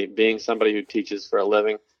honestly, being somebody who teaches for a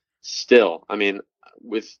living still,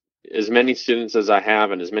 with as many students as I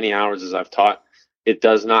have and as many hours as I've taught, it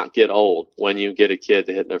does not get old when you get a kid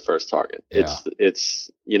to hit their first target. Yeah.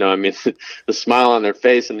 It's the smile on their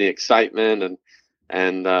face and the excitement,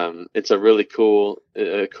 and it's a really cool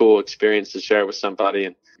experience to share with somebody.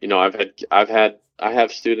 And, I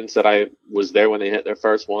have students that I was there when they hit their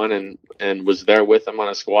first one, and was there with them on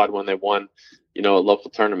a squad when they won, a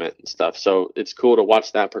local tournament and stuff. So it's cool to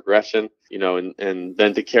watch that progression, and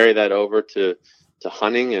then to carry that over to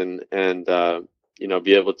hunting and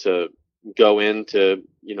be able to go into,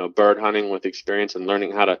 bird hunting with experience and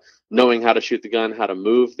knowing how to shoot the gun, how to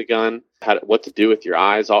move the gun, what to do with your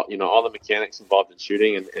eyes, all the mechanics involved in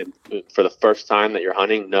shooting, and for the first time that you're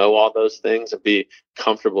hunting, know all those things and be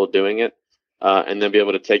comfortable doing it. And then be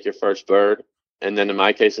able to take your first bird. And then in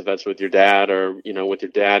my case, if that's with your dad, or, with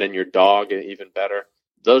your dad and your dog, even better,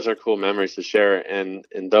 those are cool memories to share. And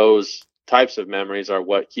those types of memories are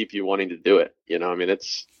what keep you wanting to do it.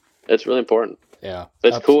 It's really important. Yeah.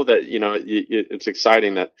 It's cool that, it's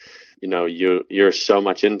exciting that, you're so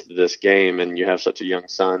much into this game and you have such a young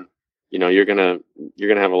son, you're gonna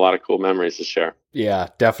have a lot of cool memories to share. Yeah,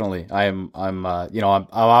 definitely. I'm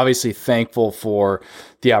obviously thankful for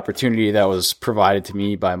the opportunity that was provided to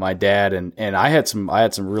me by my dad, and I had some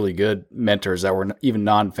really good mentors that were even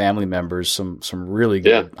non-family members, some really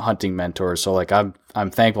good hunting mentors. So like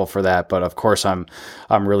I'm thankful for that, but of course I'm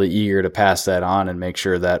really eager to pass that on and make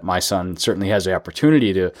sure that my son certainly has the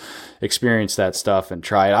opportunity to experience that stuff and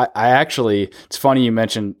try it. I actually, it's funny you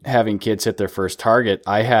mentioned having kids hit their first target.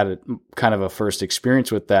 I had kind of a first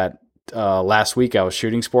experience with that. Last week I was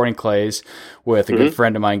shooting sporting clays with a good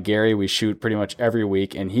friend of mine, Gary. We shoot pretty much every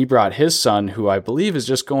week, and he brought his son, who I believe is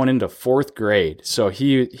just going into 4th grade. So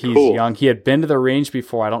he's cool. Young. He had been to the range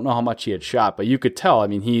before. I don't know how much he had shot, but you could tell. I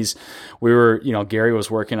mean, Gary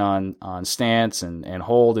was working on stance and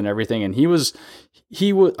hold and everything, and he was,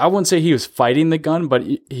 I wouldn't say he was fighting the gun, but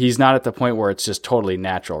he's not at the point where it's just totally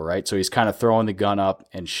natural, right? So he's kind of throwing the gun up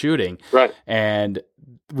and shooting. Right. And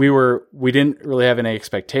we didn't really have any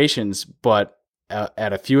expectations, but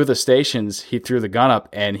at a few of the stations, he threw the gun up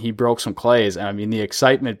and he broke some clays. And I mean, the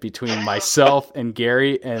excitement between myself and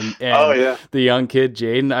Gary and the young kid,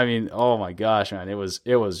 Jaden, I mean, oh my gosh, man, it was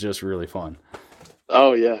just really fun.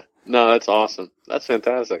 Oh yeah. No, that's awesome. That's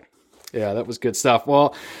fantastic. Yeah, that was good stuff.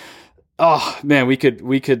 Well, oh man, we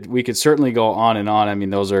could certainly go on and on. I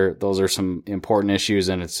mean, those are some important issues,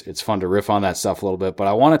 and it's fun to riff on that stuff a little bit. But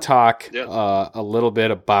I want to talk a little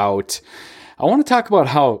bit about. I want to talk about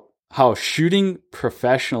how shooting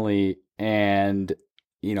professionally and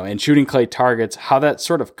shooting clay targets, how that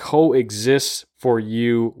sort of coexists for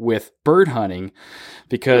you with bird hunting,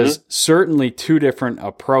 because certainly two different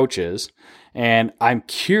approaches. And I'm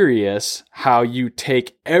curious how you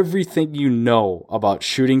take everything you know about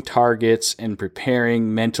shooting targets and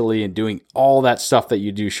preparing mentally and doing all that stuff that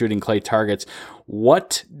you do shooting clay targets.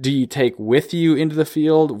 What do you take with you into the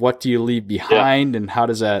field? What do you leave behind? And how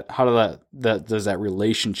does that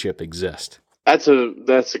relationship exist? That's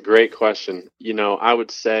a great question. I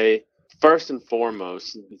would say first and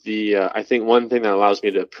foremost, I think one thing that allows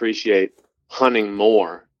me to appreciate hunting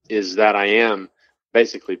more is that I am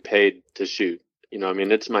basically paid to shoot.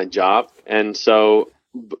 It's my job. And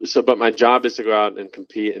but my job is to go out and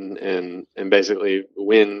compete and basically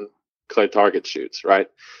win clay target shoots, right?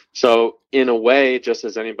 So in a way, just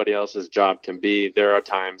as anybody else's job can be, there are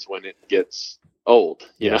times when it gets old,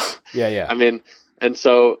 you know? Yeah. I mean, and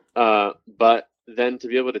so, but then to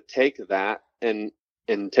be able to take that and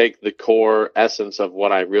take the core essence of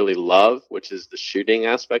what I really love, which is the shooting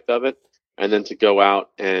aspect of it, and then to go out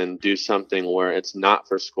and do something where it's not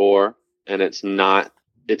for score and it's not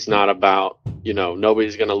about,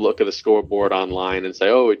 nobody's going to look at the scoreboard online and say,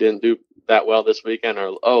 oh, he didn't do that well this weekend,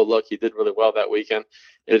 or, oh, look, he did really well that weekend.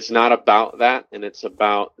 It's not about that. And it's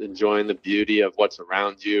about enjoying the beauty of what's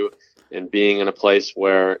around you and being in a place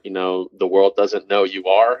where, the world doesn't know you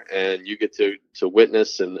are, and you get to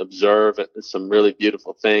witness and observe some really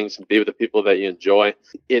beautiful things and be with the people that you enjoy.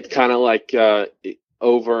 It's kind of like,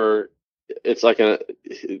 it's like I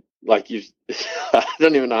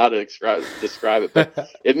don't even know how to describe it, but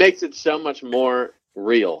it makes it so much more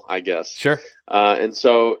real, I guess. Sure. And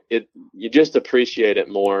so you just appreciate it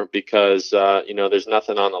more because, there's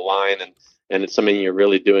nothing on the line and it's something you're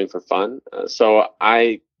really doing for fun. So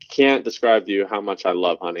I can't describe to you how much I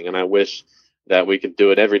love hunting, and I wish that we could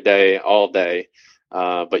do it every day, all day.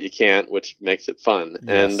 But you can't, which makes it fun.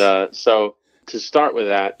 Yes. And, so to start with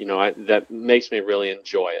that, that makes me really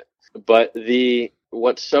enjoy it. But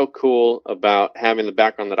what's so cool about having the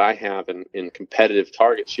background that I have in competitive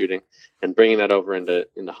target shooting and bringing that over into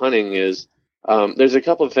hunting is there's a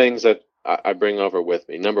couple of things that I bring over with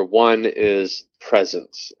me. Number one is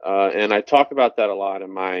presence, and I talk about that a lot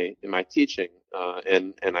in my teaching,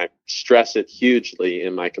 and I stress it hugely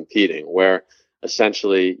in my competing, where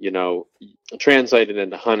essentially, translated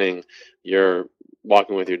into hunting, you're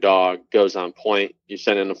walking with your dog, goes on point, you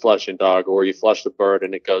send in a flushing dog, or you flush the bird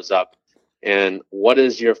and it goes up. And what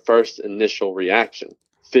is your first initial reaction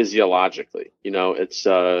physiologically? It's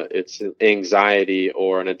an anxiety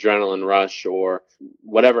or an adrenaline rush or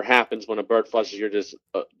whatever happens when a bird flushes. You're just,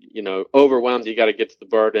 overwhelmed. You got to get to the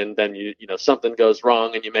bird, and then something goes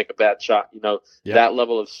wrong and you make a bad shot. That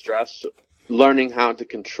level of stress, learning how to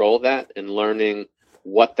control that and learning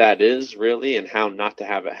what that is really and how not to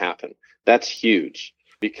have it happen. That's huge,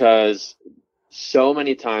 because so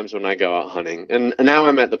many times when I go out hunting, and now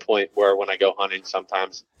I'm at the point where when I go hunting,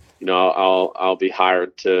 sometimes, I'll be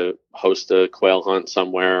hired to host a quail hunt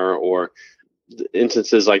somewhere, or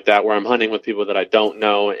instances like that where I'm hunting with people that I don't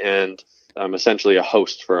know, and I'm essentially a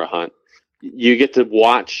host for a hunt. You get to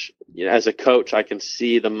watch as a coach, I can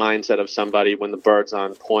see the mindset of somebody when the bird's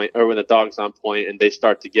on point or when the dog's on point and they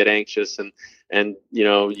start to get anxious and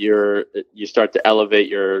you start to elevate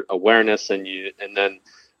your awareness and then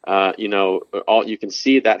you can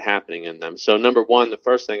see that happening in them. So number one, the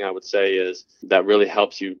first thing I would say is that really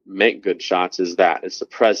helps you make good shots is that it's the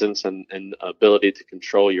presence and ability to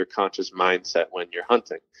control your conscious mindset when you're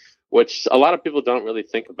hunting, which a lot of people don't really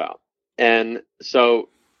think about. And so,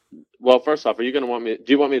 well, first off, do you want me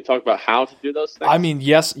to talk about how to do those things? I mean,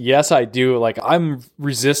 yes, I do. Like, I'm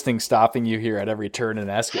resisting stopping you here at every turn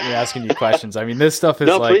and asking you questions. I mean, this stuff is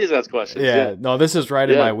please ask questions. Yeah, no, this is right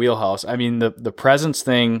in my wheelhouse. I mean, the presence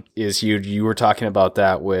thing is huge. You were talking about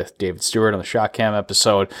that with David Stewart on the Shot Cam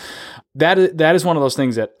episode. That is one of those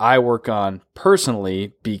things that I work on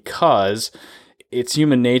personally because it's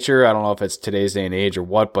human nature. I don't know if it's today's day and age or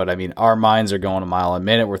what, but I mean, our minds are going a mile a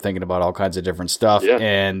minute. We're thinking about all kinds of different stuff. Yeah.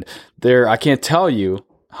 And I can't tell you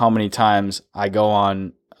how many times I go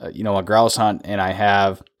on, a grouse hunt and I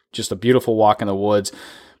have just a beautiful walk in the woods,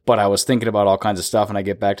 but I was thinking about all kinds of stuff and I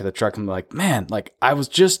get back to the truck and I'm like, man, like I was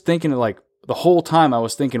just thinking the whole time I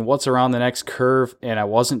was thinking what's around the next curve and I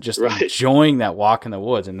wasn't just enjoying that walk in the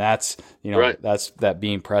woods. And that's, that's that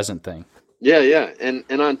being present thing. Yeah. And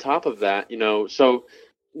on top of that, so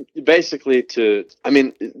basically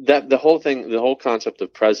the whole concept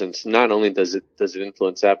of presence, not only does it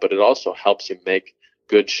influence that, but it also helps you make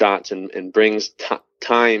good shots and brings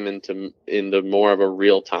time into more of a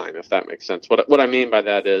real time, if that makes sense. What I mean by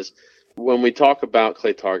that is when we talk about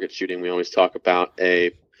clay target shooting, we always talk about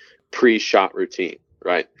a pre-shot routine,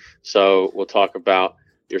 right? So we'll talk about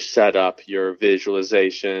your setup, your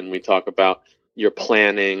visualization. We talk about your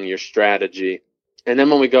planning, your strategy. And then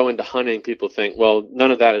when we go into hunting, people think, well, none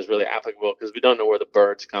of that is really applicable because we don't know where the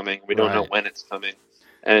bird's coming. We don't know when it's coming.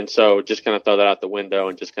 And so just kind of throw that out the window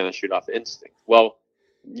and just kind of shoot off instinct. Well,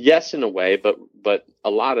 yes, in a way, but a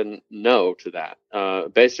lot of no to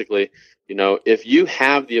that. Basically, if you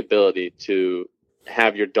have the ability to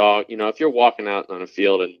have your dog, if you're walking out on a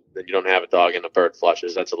field and you don't have a dog and a bird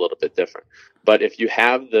flushes, that's a little bit different. But if you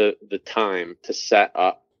have the time to set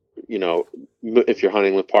up, if you're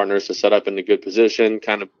hunting with partners, to set up in a good position,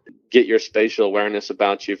 kind of get your spatial awareness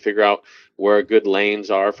about you, figure out where good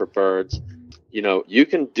lanes are for birds. You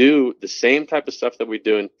can do the same type of stuff that we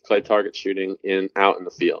do in clay target shooting out in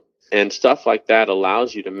the field. And stuff like that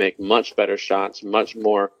allows you to make much better shots, much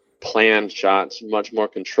more planned shots, much more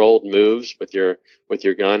controlled moves with your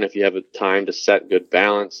gun. If you have a time to set good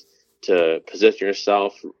balance, to position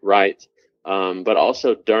yourself right. But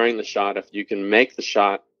also during the shot, if you can make the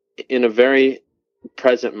shot in a very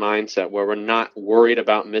present mindset where we're not worried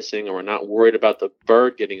about missing or we're not worried about the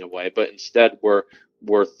bird getting away, but instead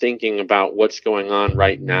we're thinking about what's going on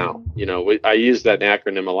right now. I use that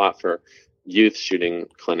acronym a lot for youth shooting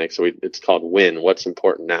clinics. So it's called WIN, what's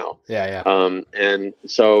important now. Yeah. And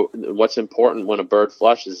so what's important when a bird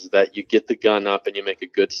flushes is that you get the gun up and you make a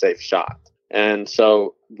good, safe shot. And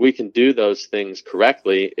so we can do those things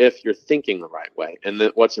correctly if you're thinking the right way. And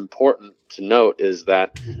then what's important to note is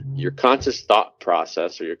that your conscious thought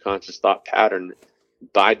process or your conscious thought pattern,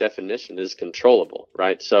 by definition, is controllable,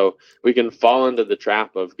 right? So we can fall into the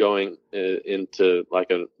trap of going into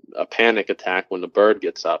like a panic attack when the bird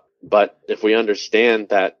gets up. But if we understand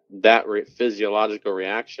that physiological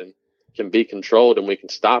reaction can be controlled and we can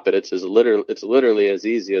stop it, it's literally as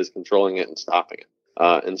easy as controlling it and stopping it.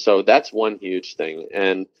 And so that's one huge thing.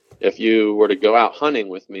 And if you were to go out hunting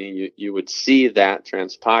with me, you would see that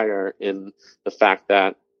transpire in the fact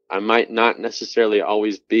that I might not necessarily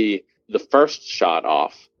always be the first shot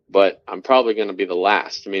off, but I'm probably going to be the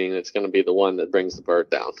last, meaning it's going to be the one that brings the bird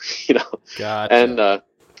down, Gotcha. And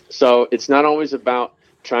so it's not always about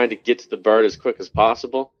trying to get to the bird as quick as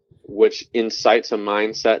possible, which incites a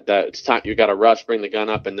mindset that it's time, you got to rush, bring the gun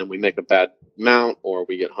up, and then we make a bad mount, or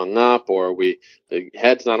we get hung up, or the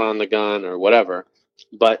head's not on the gun, or whatever.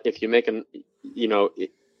 But if you make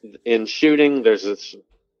in shooting, there's this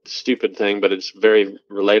stupid thing, but it's very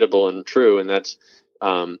relatable and true, and that's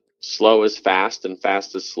slow is fast and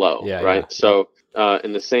fast is slow, right? Yeah. So,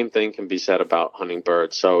 and the same thing can be said about hunting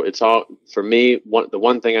birds. So it's all, for me, the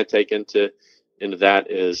one thing I take into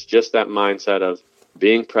that is just that mindset of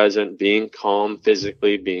being present, being calm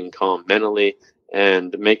physically, being calm mentally,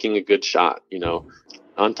 and making a good shot.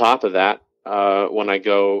 On top of that, when I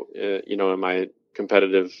go, in my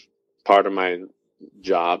competitive part of my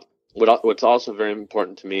job, what's also very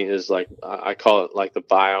important to me is I call it like the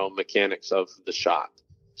biomechanics of the shot.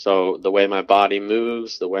 So the way my body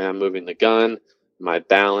moves, the way I'm moving the gun, my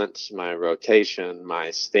balance, my rotation,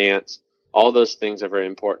 my stance, All those things are very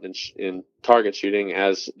important in target shooting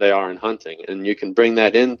as they are in hunting. And you can bring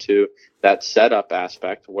that into that setup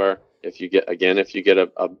aspect where if you get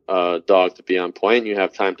a dog to be on point, you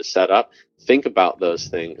have time to set up, think about those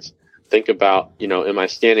things. Think about, am I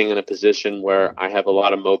standing in a position where I have a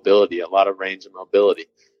lot of mobility, a lot of range of mobility?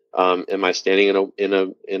 Am I standing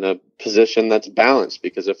in a position that's balanced?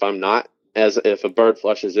 Because if I'm not, if a bird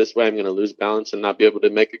flushes this way, I'm going to lose balance and not be able to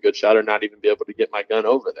make a good shot, or not even be able to get my gun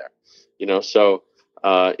over there. So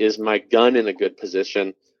is my gun in a good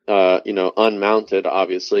position? Unmounted,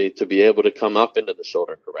 obviously, to be able to come up into the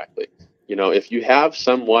shoulder correctly. If you have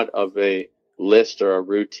somewhat of a list or a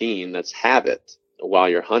routine that's habit while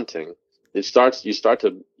you're hunting, you start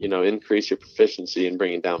to increase your proficiency in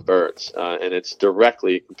bringing down birds, and it's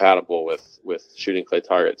directly compatible with shooting clay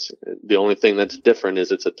targets. The only thing that's different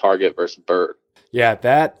is it's a target versus bird. Yeah,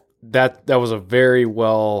 that was a very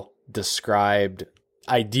well described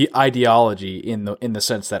ideology in the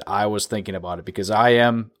sense that I was thinking about it, because I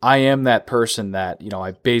am that person that,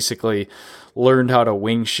 I basically learned how to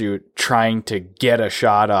wing shoot trying to get a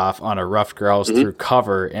shot off on a ruffed grouse through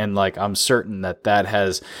cover. And I'm certain that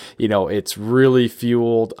has, it's really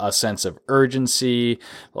fueled a sense of urgency,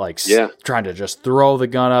 trying to just throw the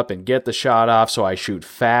gun up and get the shot off. So I shoot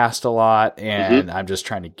fast a lot, and I'm just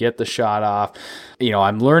trying to get the shot off.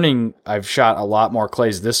 I'm learning. I've shot a lot more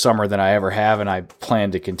clays this summer than I ever have, and I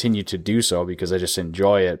plan to continue to do so because I just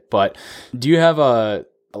enjoy it. But do you have a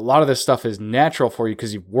lot of this stuff is natural for you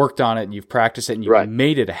because you've worked on it and you've practiced it and you've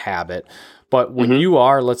made it a habit. But when you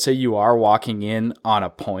are, let's say you are walking in on a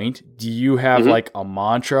point, do you have a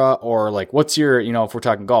mantra, or what's your, if we're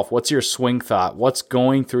talking golf, what's your swing thought? What's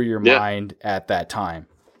going through your mind at that time?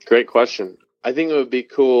 Great question. I think it would be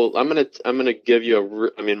cool. I'm going to give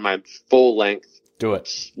you my full length do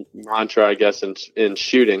it mantra, I guess, in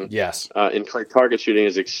shooting. Yes. In target shooting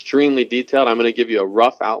is extremely detailed. I'm going to give you a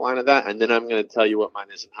rough outline of that, and then I'm going to tell you what mine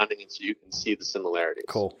is in hunting, and so you can see the similarities.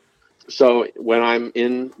 Cool. So when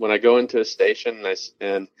I go into a station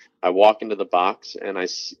and I walk into the box, and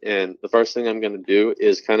the first thing I'm going to do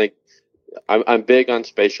is I'm big on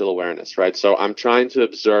spatial awareness, right? So I'm trying to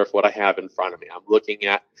observe what I have in front of me. I'm looking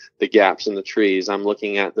at the gaps in the trees. I'm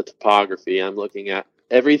looking at the topography. I'm looking at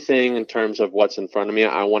everything in terms of what's in front of me.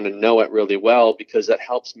 I want to know it really well because that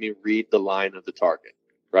helps me read the line of the target,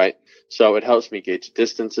 right? So it helps me gauge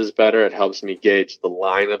distances better. It helps me gauge the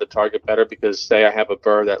line of the target better, because say I have a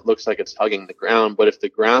bird that looks like it's hugging the ground, but if the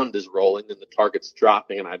ground is rolling, then the target's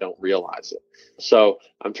dropping and I don't realize it. So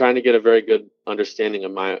I'm trying to get a very good understanding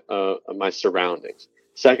of my surroundings.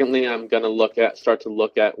 Secondly, I'm going to start to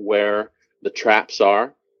look at where the traps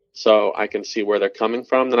are, so I can see where they're coming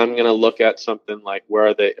from. Then I'm going to look at something like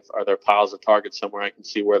are there piles of targets somewhere? I can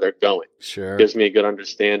see where they're going. Sure. It gives me a good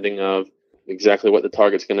understanding of exactly what the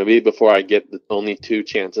target's going to be before I get the only 2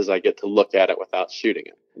 chances I get to look at it without shooting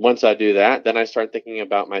it. Once I do that, then I start thinking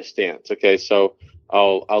about my stance. Okay, so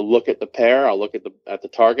I'll look at the pair, I'll look at the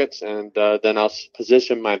targets, and then I'll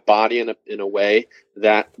position my body in a way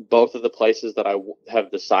that both of the places that I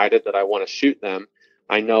have decided that I want to shoot them,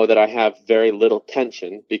 I know that I have very little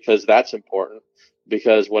tension, because that's important,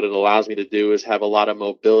 because what it allows me to do is have a lot of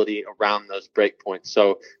mobility around those breakpoints,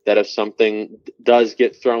 so that if something does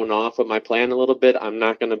get thrown off of my plan a little bit, I'm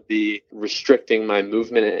not going to be restricting my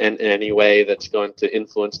movement in any way that's going to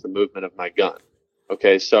influence the movement of my gun.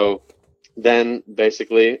 Okay, so then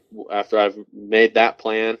basically after I've made that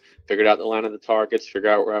plan, figured out the line of the targets, figure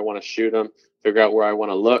out where I want to shoot them, figure out where I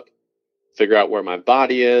want to look, figure out where my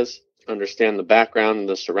body is, understand the background and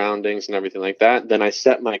the surroundings and everything like that. Then I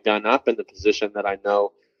set my gun up in the position that I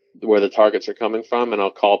know where the targets are coming from, and I'll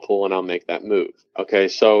call pull and I'll make that move. Okay,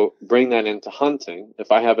 so bring that into hunting.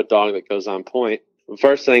 If I have a dog that goes on point, the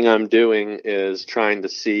first thing I'm doing is trying to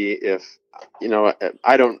see if,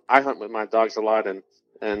 I hunt with my dogs a lot, and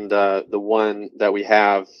the one that we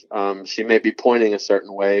have, she may be pointing a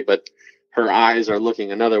certain way, but her eyes are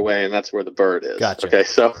looking another way, and that's where the bird is. Gotcha. Okay,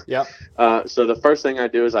 so yep. So the first thing I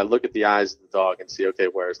do is I look at the eyes of the dog and see, okay,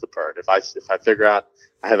 where's the bird? If I figure out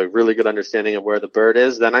I have a really good understanding of where the bird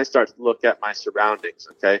is, then I start to look at my surroundings.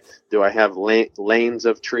 Okay, do I have lanes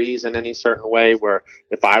of trees in any certain way where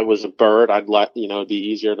if I was a bird, I'd it'd be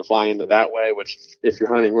easier to fly into that way, which if you're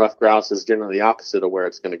hunting ruffed grouse is generally the opposite of where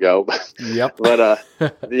it's going to go. Yep. But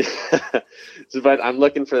but I'm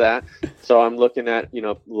looking for that. So I'm looking at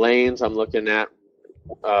lanes. I'm looking at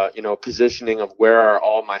positioning of where are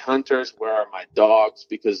all my hunters, where are my dogs,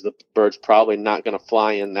 because the bird's probably not going to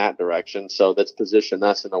fly in that direction. So let's position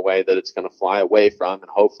us in a way that it's going to fly away from and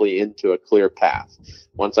hopefully into a clear path.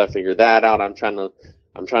 Once I figure that out, I'm trying to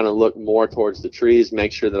I'm trying to look more towards the trees,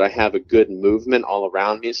 make sure that I have a good movement all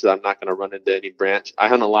around me so that I'm not going to run into any branch. I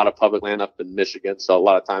hunt a lot of public land up in Michigan, so a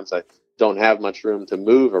lot of times I don't have much room to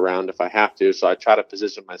move around if I have to. So I try to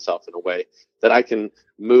position myself in a way that I can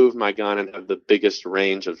move my gun and have the biggest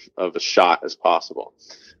range of a shot as possible.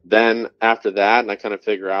 Then after that, and I kind of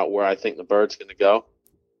figure out where I think the bird's going to go.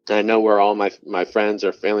 I know where all my friends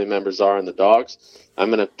or family members are and the dogs. I'm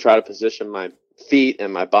going to try to position my feet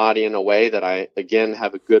and my body in a way that I, again,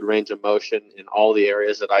 have a good range of motion in all the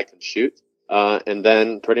areas that I can shoot. And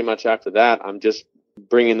then pretty much after that, I'm just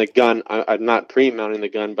bringing the gun. I'm not pre-mounting the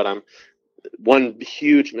gun, but one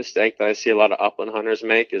huge mistake that I see a lot of upland hunters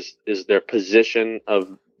make is their position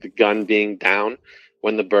of the gun being down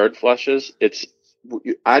when the bird flushes.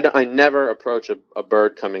 I never approach a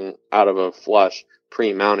bird coming out of a flush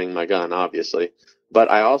pre-mounting my gun, obviously. But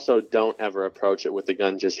I also don't ever approach it with the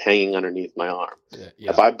gun just hanging underneath my arm.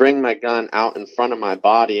 Yeah. If I bring my gun out in front of my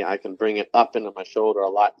body, I can bring it up into my shoulder a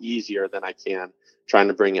lot easier than I can trying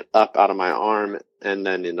to bring it up out of my arm and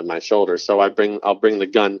then into my shoulder. So I'll bring the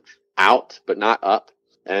gun out, but not up.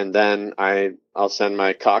 And then I'll send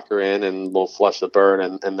my cocker in and we'll flush the bird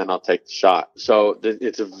and then I'll take the shot. So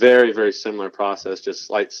it's a very, very similar process, just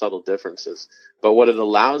slight subtle differences. But what it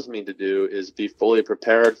allows me to do is be fully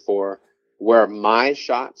prepared for where my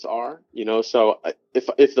shots are, so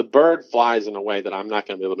if the bird flies in a way that I'm not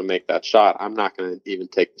going to be able to make that shot, I'm not going to even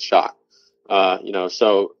take the shot,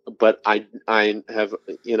 but I have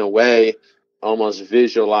in a way almost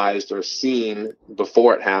visualized or seen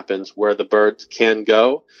before it happens where the birds can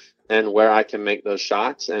go and where I can make those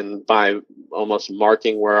shots. And by almost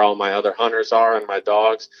marking where all my other hunters are and my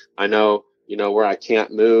dogs, I know, where I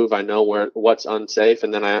can't move. I know what's unsafe.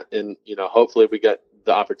 And then hopefully we get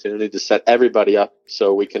the opportunity to set everybody up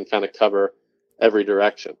so we can kind of cover every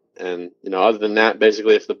direction. And, other than that,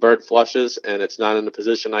 basically, if the bird flushes and it's not in a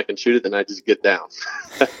position I can shoot it, then I just get down.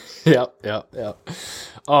 Yep.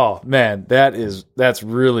 Oh man, that's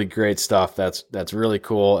really great stuff. That's really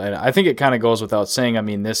cool. And I think it kind of goes without saying. I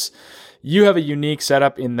mean, you have a unique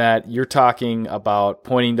setup in that you're talking about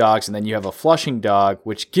pointing dogs and then you have a flushing dog,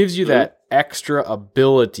 which gives you that extra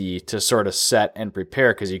ability to sort of set and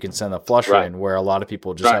prepare because you can send the flusher in, where a lot of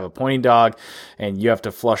people just have a pointing dog and you have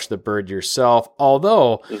to flush the bird yourself.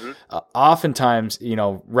 Although oftentimes,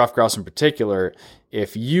 rough grouse in particular,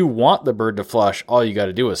 if you want the bird to flush, all you got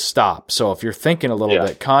to do is stop. So if you're thinking a little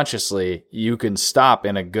bit consciously, you can stop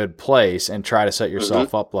in a good place and try to set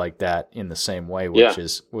yourself up like that in the same way, which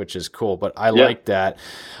is cool. But I like that.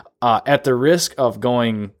 At the risk of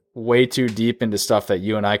going way too deep into stuff that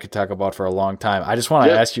you and I could talk about for a long time, I just want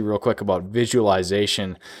to ask you real quick about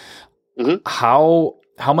visualization. How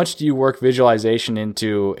much do you work visualization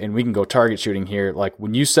into, and we can go target shooting here, like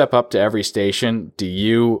when you step up to every station, do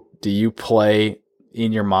you play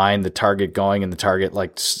in your mind the target going and the target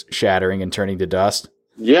like shattering and turning to dust?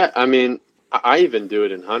 Yeah, I mean, I even do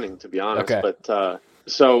it in hunting, to be honest. Okay. But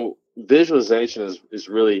so visualization is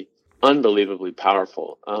really unbelievably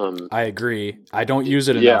powerful. I agree. I don't use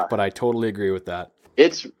it enough, but I totally agree with that.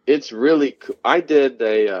 It's really cool.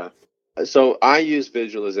 So I use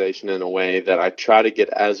visualization in a way that I try to get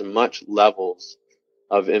as much levels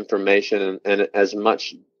of information and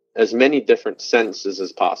as many different senses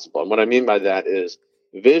as possible. And what I mean by that is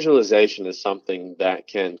visualization is something that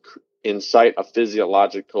can incite a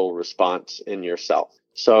physiological response in yourself.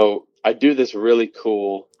 So I do this really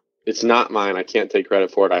cool. It's not mine. I can't take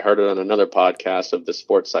credit for it. I heard it on another podcast of the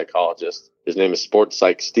sports psychologist. His name is Sports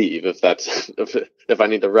Psych Steve, if I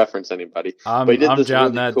need to reference anybody. I'm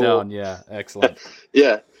jotting that down. Yeah, excellent.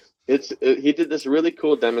 He did this really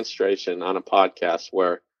cool demonstration on a podcast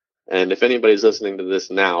where, and if anybody's listening to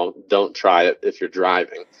this now, don't try it if you're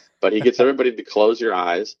driving. But he gets everybody to close your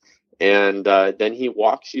eyes, and then he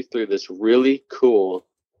walks you through this really cool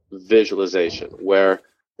visualization where,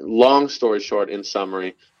 long story short, in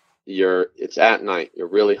summary, it's at night, you're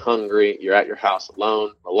really hungry, you're at your house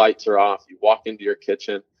alone, the lights are off, you walk into your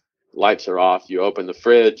kitchen, lights are off, you open the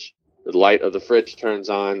fridge, the light of the fridge turns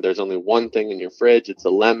on, there's only one thing in your fridge, it's a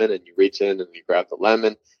lemon, and you reach in and you grab the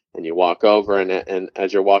lemon and you walk over, and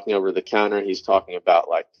as you're walking over to the counter, he's talking about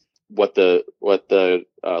like what the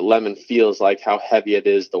lemon feels like, how heavy it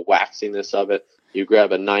is, the waxiness of it. You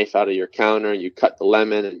grab a knife out of your counter, you cut the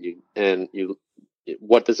lemon, and you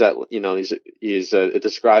what does that, he's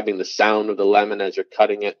describing the sound of the lemon as you're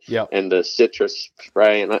cutting it, and the citrus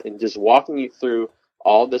spray, and just walking you through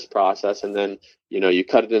all this process. And then, you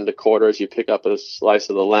cut it into quarters, you pick up a slice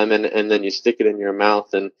of the lemon, and then you stick it in your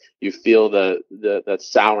mouth, and you feel that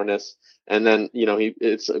sourness. And then,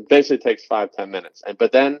 it basically takes 5-10 minutes.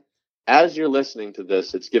 But then as you're listening to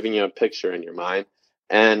this, it's giving you a picture in your mind.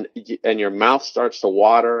 and your mouth starts to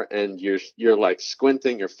water, and you're like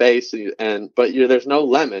squinting your face, but there's no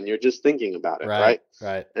lemon. You're just thinking about it, right?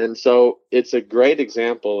 Right. And so it's a great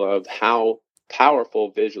example of how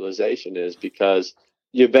powerful visualization is, because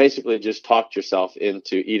you basically just talked yourself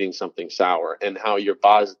into eating something sour, and how your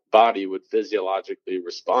body would physiologically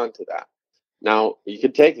respond to that. Now, you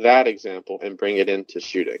could take that example and bring it into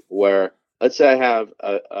shooting, where let's say I have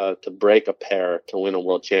to break a pair to win a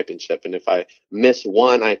world championship. And if I miss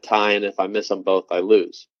one, I tie. And if I miss them both, I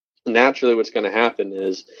lose. Naturally, what's going to happen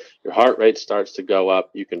is your heart rate starts to go up.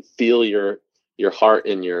 You can feel your heart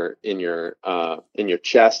in your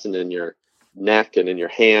chest and in your neck and in your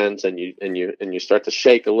hands, and you start to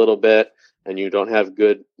shake a little bit, and you don't have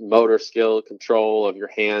good motor skill control of your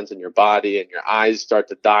hands and your body, and your eyes start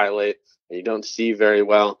to dilate, and you don't see very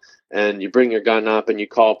well. And you bring your gun up and you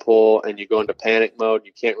call pull, and you go into panic mode.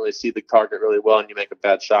 You can't really see the target really well, and you make a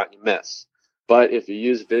bad shot and you miss. But if you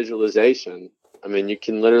use visualization, I mean, you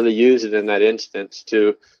can literally use it in that instance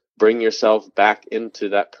to bring yourself back into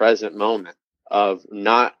that present moment of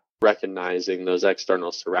not recognizing those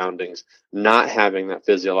external surroundings, not having that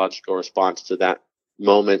physiological response to that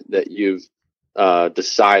moment that you've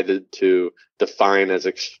decided to define as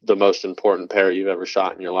the most important pair you've ever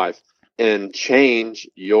shot in your life, and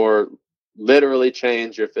literally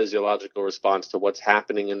change your physiological response to what's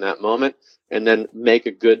happening in that moment, and then make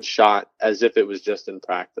a good shot as if it was just in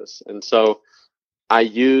practice. And so I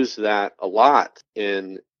use that a lot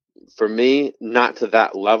for me, not to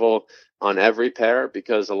that level on every pair,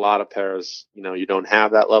 because a lot of pairs, you don't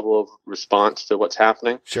have that level of response to what's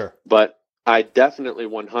happening. Sure. But I definitely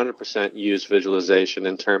 100% use visualization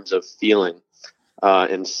in terms of feeling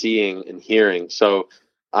and seeing and hearing. So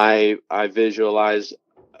I visualize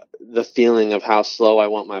the feeling of how slow I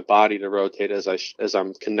want my body to rotate as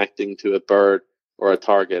I'm connecting to a bird or a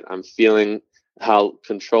target. I'm feeling how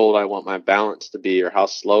controlled I want my balance to be, or how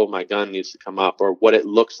slow my gun needs to come up, or what it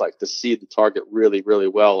looks like to see the target really, really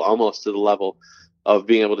well, almost to the level of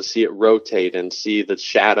being able to see it rotate and see the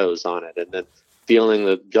shadows on it, and then feeling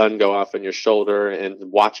the gun go off on your shoulder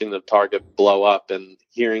and watching the target blow up and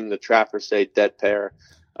hearing the trapper say dead pair.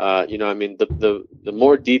 The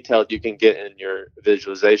more detailed you can get in your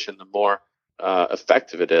visualization, the more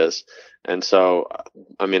effective it is. And so,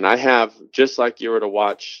 I have, just like you were to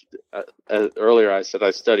watch earlier, I said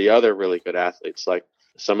I study other really good athletes, like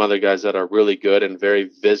some other guys that are really good and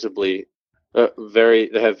very visibly, they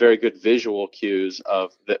have very good visual cues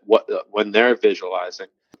of that. When they're visualizing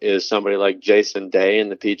is somebody like Jason Day in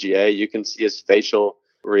the PGA. You can see his facial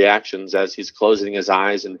reactions as he's closing his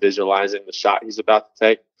eyes and visualizing the shot he's about to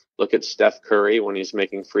take. Look at Steph Curry when he's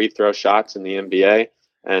making free throw shots in the NBA.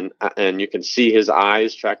 And you can see his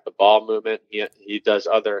eyes track the ball movement. He does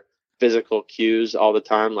other physical cues all the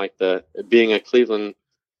time, like being a Cleveland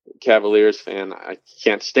Cavaliers fan. I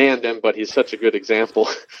can't stand him, but he's such a good example.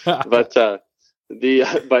 But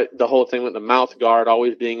the whole thing with the mouth guard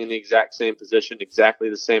always being in the exact same position,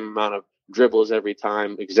 exactly the same amount of dribbles every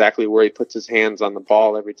time, exactly where he puts his hands on the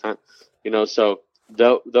ball every time. So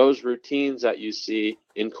those routines that you see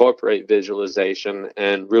incorporate visualization,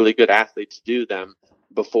 and really good athletes do them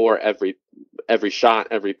before every shot,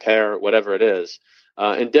 every pair, whatever it is.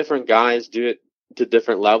 And different guys do it to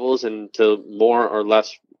different levels and to more or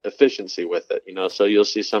less efficiency with it. So you'll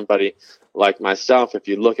see somebody like myself, if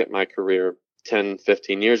you look at my career 10,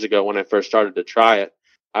 15 years ago when I first started to try it,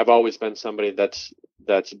 I've always been somebody that's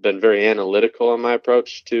been very analytical in my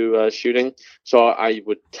approach to shooting. So I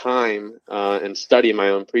would time and study my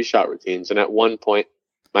own pre-shot routines. And at one point,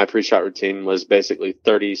 my pre-shot routine was basically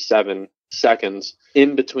 37 seconds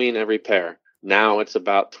in between every pair. Now it's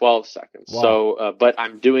about 12 seconds. Wow. So, but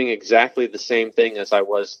I'm doing exactly the same thing as I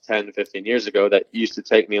was 10, 15 years ago. That used to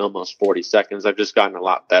take me almost 40 seconds. I've just gotten a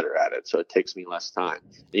lot better at it. So it takes me less time.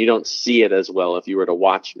 You don't see it as well if you were to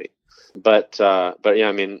watch me. But yeah,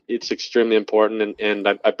 it's extremely important. And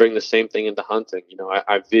I bring the same thing into hunting.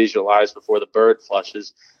 I visualize before the bird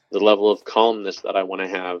flushes the level of calmness that I want to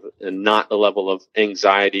have, and not the level of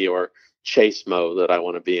anxiety or chase mode that I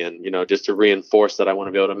want to be in, just to reinforce that I want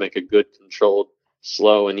to be able to make a good, controlled,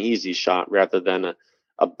 slow and easy shot rather than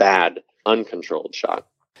a bad, uncontrolled shot.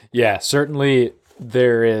 Yeah, certainly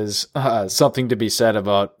there is something to be said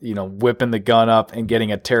about, whipping the gun up and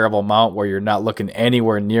getting a terrible mount where you're not looking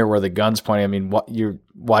anywhere near where the gun's pointing.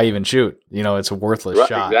 Why even shoot? It's a worthless Right,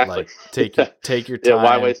 shot. exactly. Like take your time. Yeah,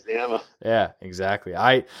 why waste the ammo? Yeah, exactly.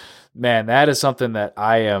 Man, that is something that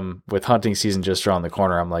I am, with hunting season just around the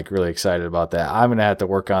corner, I'm like really excited about that. I'm going to have to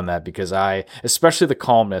work on that because especially the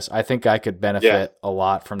calmness, I think I could benefit a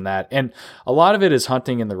lot from that. And a lot of it is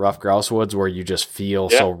hunting in the rough grouse woods where you just feel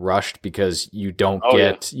so rushed because you don't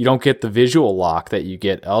get the visual lock that you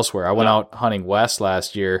get elsewhere. I went out hunting west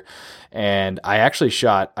last year, and I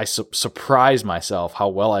surprised myself how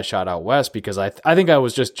well I shot out west because I think I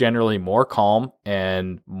was just generally more calm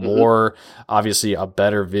and more, obviously, a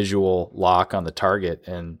better visual lock on the target.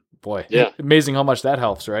 And boy, amazing how much that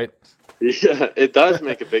helps, right? Yeah, it does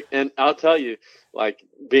make a big, and I'll tell you, like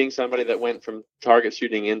being somebody that went from target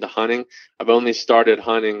shooting into hunting, I've only started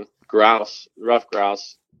hunting rough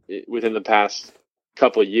grouse within the past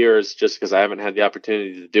couple of years just because I haven't had the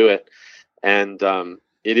opportunity to do it. And,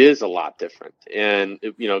 it is a lot different. And,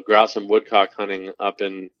 grouse and woodcock hunting up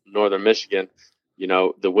in northern Michigan,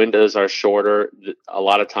 the windows are shorter a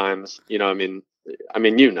lot of times.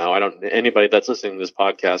 Anybody that's listening to this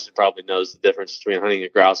podcast probably knows the difference between hunting a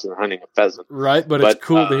grouse and hunting a pheasant. Right. But it's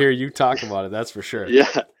cool to hear you talk about it. That's for sure.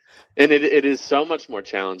 Yeah. And it is so much more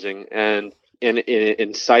challenging, and it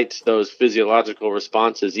incites those physiological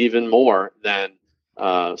responses even more than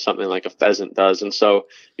something like a pheasant does. And so,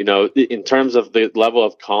 in terms of the level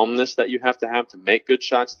of calmness that you have to make good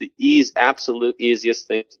shots, the absolute easiest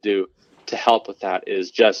thing to do to help with that is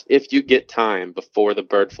just, if you get time before the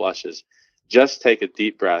bird flushes, just take a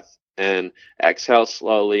deep breath and exhale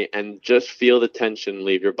slowly and just feel the tension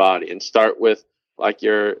leave your body, and start with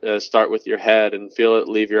your head and feel it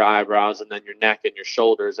leave your eyebrows, and then your neck and your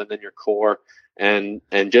shoulders, and then your core, and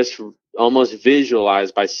just almost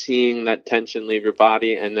visualize by seeing that tension leave your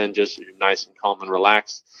body, and then just you're nice and calm and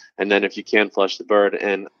relaxed. And then if you can, flush the bird,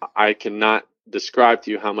 and I cannot describe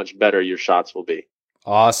to you how much better your shots will be.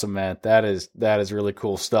 Awesome, man. That is really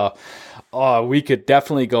cool stuff. We could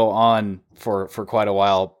definitely go on for quite a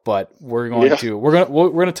while, but we're going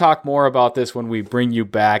to talk more about this when we bring you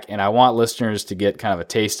back. And I want listeners to get kind of a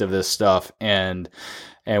taste of this stuff, and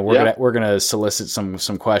we're gonna solicit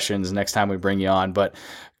some questions next time we bring you on. But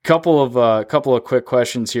couple of quick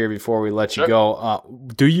questions here before we let you go.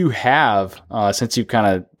 Do you have, since you've kind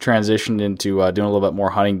of transitioned into doing a little bit more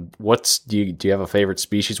hunting, do you have a favorite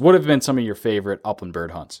species? What have been some of your favorite upland bird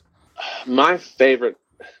hunts?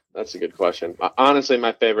 That's a good question. Honestly,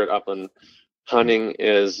 my favorite upland hunting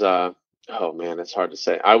is, it's hard to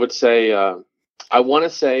say. I would say, I want to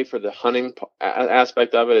say for the hunting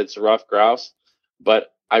aspect of it, it's rough grouse,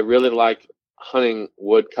 but I really like hunting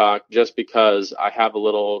woodcock just because I have a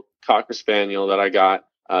little Cocker Spaniel that I got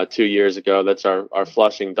 2 years ago. That's our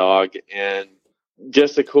flushing dog, and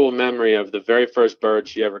just a cool memory of the very first bird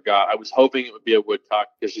she ever got. I was hoping it would be a woodcock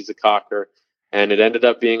because she's a cocker, and it ended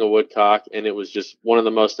up being a woodcock, and it was just one of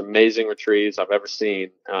the most amazing retrieves I've ever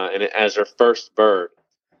seen, and as her first bird.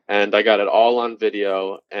 And I got it all on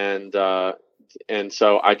video, and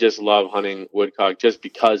so I just love hunting woodcock just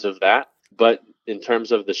because of that. But in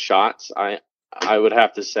terms of the shots, I would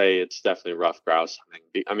have to say it's definitely rough grouse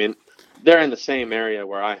hunting. I mean, they're in the same area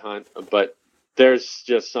where I hunt, but there's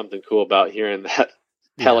just something cool about hearing that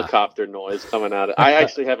helicopter noise coming out. I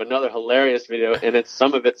actually have another hilarious video, and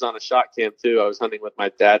some of it's on a shot cam too. I was hunting with my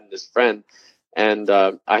dad and his friend, and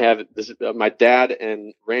I have this. My dad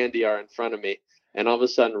and Randy are in front of me, and all of a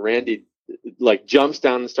sudden Randy jumps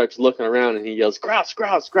down and starts looking around, and he yells, "Grouse,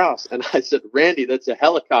 grouse, grouse!" And I said, "Randy, that's a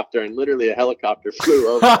helicopter!" And literally a helicopter flew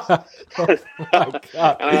over us. And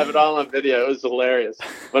I have it all on video. It was hilarious.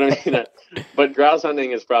 But but grouse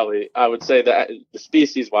hunting is probably, I would say that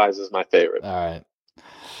species wise is my favorite. All right.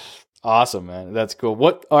 Awesome, man. That's cool.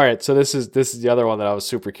 All right. So this is the other one that I was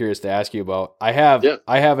super curious to ask you about. I have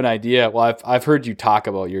an idea. Well, I've heard you talk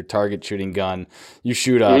about your target shooting gun. You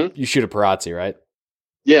shoot a Perazzi, right?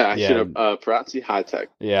 Yeah, I shoot a Perazzi High-Tech.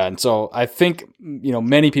 Yeah, and so I think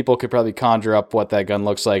many people could probably conjure up what that gun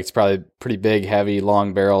looks like. It's probably pretty big, heavy,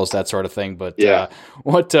 long barrels, that sort of thing. But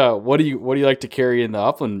what do you like to carry in the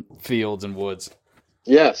upland fields and woods?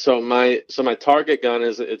 Yeah, so my target gun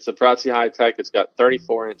it's a Perazzi High-Tech. It's got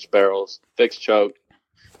 34-inch barrels, fixed choke,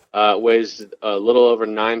 weighs a little over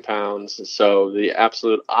 9 pounds. So the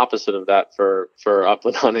absolute opposite of that for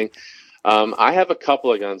upland hunting. I have a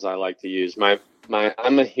couple of guns I like to use.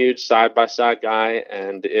 I'm a huge side-by-side guy,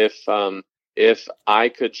 and if I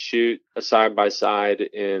could shoot a side-by-side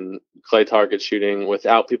in clay target shooting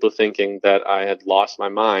without people thinking that I had lost my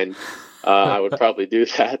mind, I would probably do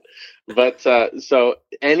that. But so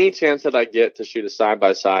any chance that I get to shoot a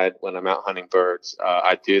side-by-side when I'm out hunting birds,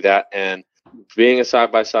 I do that. And being a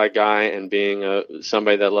side-by-side guy and being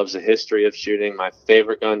somebody that loves the history of shooting, my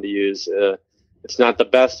favorite gun to use, it's not the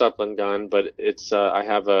best upland gun, but it's I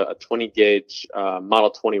have a 20 gauge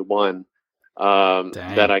Model 21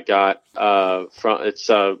 that I got from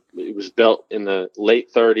it was built in the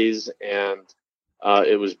late 30s, and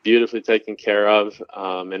it was beautifully taken care of,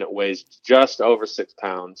 and it weighs just over 6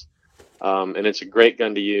 pounds, and it's a great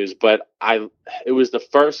gun to use. But it was the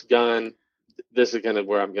first gun. This is kind of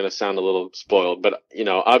where I'm going to sound a little spoiled, but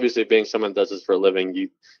obviously being someone that does this for a living,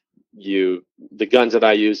 the guns that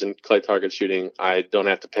I use in clay target shooting, I don't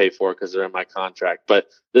have to pay for because they're in my contract. But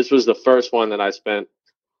this was the first one that I spent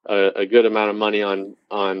a good amount of money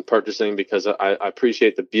on purchasing, because I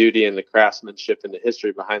appreciate the beauty and the craftsmanship and the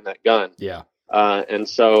history behind that gun. Yeah. And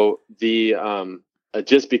so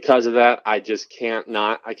just because of that, I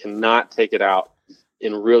cannot take it out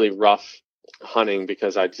in really rough hunting,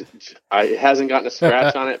 because it hasn't gotten a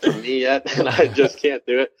scratch on it for me yet, and I just can't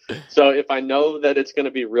do it. So if I know that it's going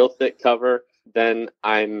to be real thick cover, then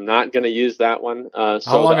I'm not going to use that one. How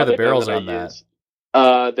long are the barrels on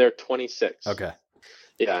that? They're 26. Okay.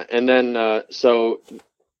 Yeah, and then so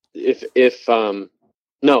if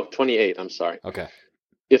 28. I'm sorry. Okay.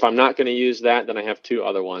 If I'm not going to use that, then I have two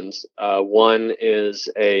other ones. One is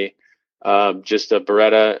just a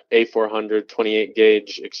Beretta A400 28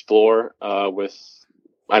 gauge Explorer with,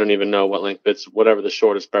 I don't even know what length, it's whatever the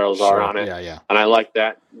shortest barrels are on it. Yeah. And I like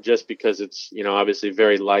that just because it's, obviously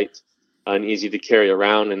very light and easy to carry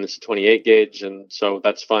around, and it's a 28 gauge. And so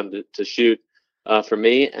that's fun to shoot for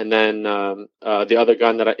me. And then the other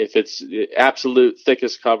gun that if it's the absolute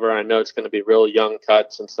thickest cover, I know it's going to be real young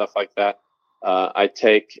cuts and stuff like that. I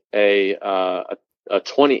take a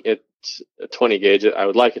 20 gauge. I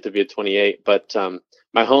would like it to be a 28, but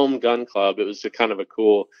my home gun club, it was kind of a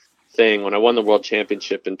cool thing. When I won the world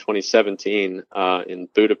championship in 2017 in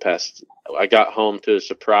Budapest, I got home to a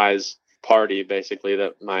surprise party, basically,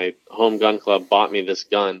 that my home gun club bought me this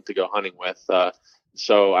gun to go hunting with.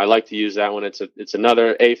 So I like to use that one. It's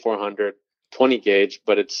another A400 20 gauge,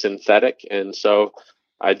 but it's synthetic, and so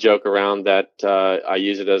I joke around that I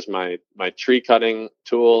use it as my tree cutting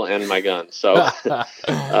tool and my gun. So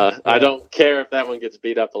I don't care if that one gets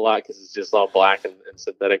beat up a lot, because it's just all black and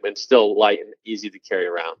synthetic, but it's still light and easy to carry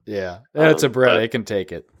around. Yeah, it's a Beretta. It can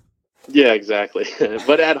take it. Yeah, exactly.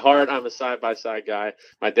 But at heart, I'm a side-by-side guy.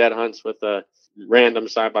 My dad hunts with a random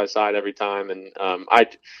side-by-side every time, and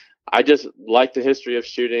I just like the history of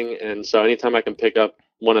shooting, and so anytime I can pick up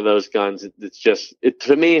one of those guns,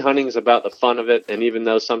 to me, hunting is about the fun of it. And even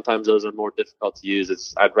though sometimes those are more difficult to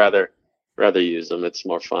use, I'd rather use them. It's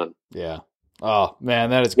more fun. Yeah. Oh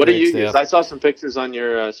man, that is. What great do you stuff. use? I saw some pictures on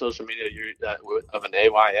your social media of an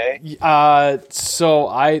AYA. So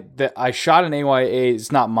I shot an AYA.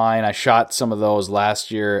 It's not mine. I shot some of those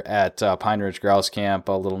last year at Pine Ridge Grouse Camp.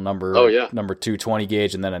 A little number 2 20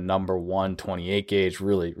 gauge, and then a number 1 28 gauge.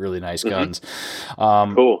 Really, really nice guns.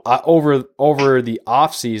 Cool. Over the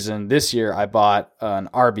off season this year, I bought an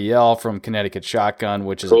RBL from Connecticut Shotgun,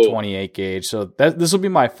 which is a 28 gauge. So this will be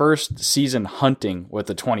my first season hunting with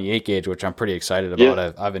a 28 gauge, which I'm pretty excited about.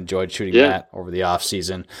 Yeah. I've enjoyed shooting that over the off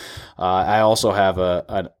season. I also have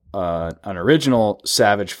an original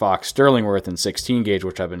Savage Fox Sterlingworth in 16 gauge,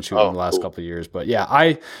 which I've been shooting the last couple of years. But yeah,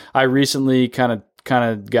 I recently kind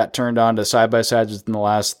of got turned on to side by sides in the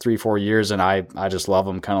last 3-4 years, and I just love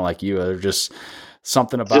them, kind of like you. They're just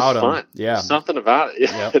something about them. Fun. Yeah, something about it.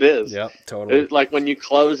 Yeah, it is. Yep, totally. It's like when you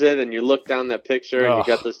close it and you look down that picture and you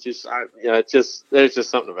got those two sides. There's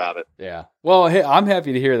just something about it. Yeah. Well, hey, I'm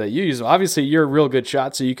happy to hear that you use them. Obviously, you're a real good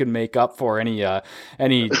shot, so you can make up for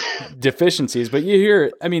any deficiencies. But you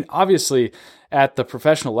hear, obviously, at the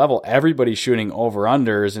professional level, everybody's shooting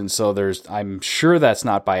over-unders, and so I'm sure that's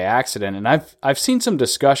not by accident. And I've seen some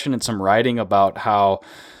discussion and some writing about how,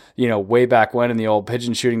 way back when in the old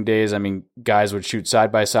pigeon shooting days, guys would shoot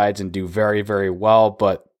side-by-sides and do very, very well,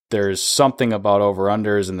 but there's something about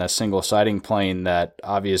over-unders and the single sighting plane that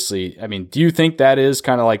obviously, do you think that is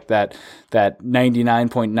kind of like that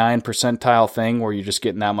 99.9 percentile thing where you're just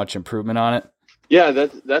getting that much improvement on it? Yeah,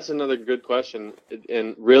 that's another good question.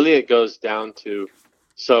 And really it goes down to,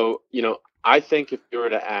 I think if you were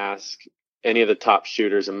to ask any of the top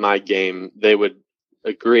shooters in my game, they would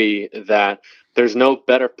agree that there's no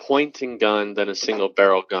better pointing gun than a single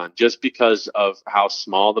barrel gun, just because of how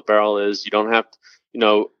small the barrel is. You don't have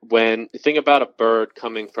to, when you think about a bird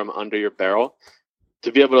coming from under your barrel,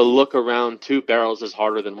 to be able to look around two barrels is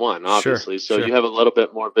harder than one, obviously. Sure. You have a little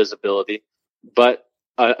bit more visibility, but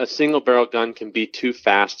a single barrel gun can be too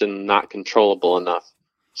fast and not controllable enough.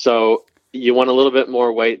 So you want a little bit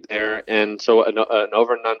more weight there. And so an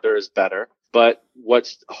over and under is better. But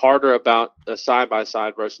what's harder about a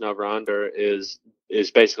side-by-side versus an over-under is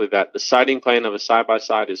basically that the sighting plane of a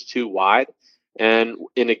side-by-side is too wide. And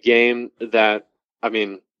in a game that, I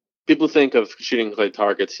mean, people think of shooting clay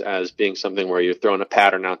targets as being something where you're throwing a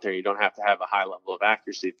pattern out there. You don't have to have a high level of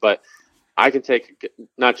accuracy. But I can take,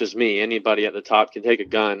 not just me, anybody at the top can take a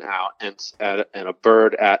gun out and a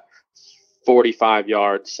bird at 45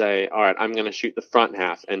 yards say, all right, I'm going to shoot the front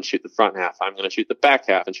half and shoot the front half. I'm going to shoot the back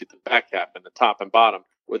half and shoot the back half, and the top and bottom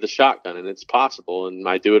with a shotgun. And it's possible, and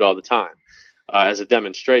I do it all the time as a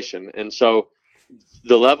demonstration. And so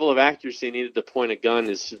the level of accuracy needed to point a gun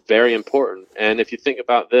is very important. And if you think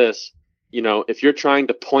about this, if you're trying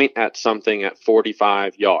to point at something at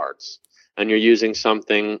 45 yards and you're using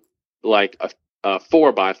something like a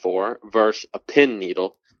 4x4 versus a pin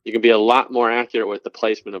needle, you can be a lot more accurate with the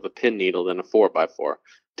placement of a pin needle than a 4x4,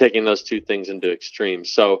 taking those two things into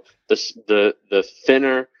extremes. So the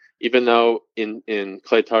thinner, even though in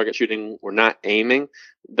clay target shooting we're not aiming,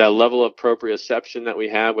 the level of proprioception that we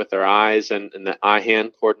have with our eyes and the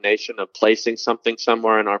eye-hand coordination of placing something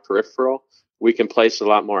somewhere in our peripheral, we can place a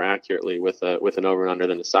lot more accurately with an over and under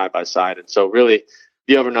than a side-by-side. And so really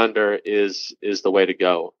the over and under is the way to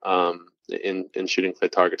go in shooting clay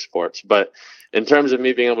target sports. But in terms of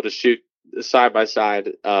me being able to shoot side by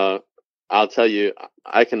side, I'll tell you,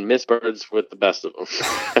 I can miss birds with the best of them.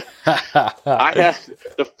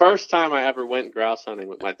 The first time I ever went grouse hunting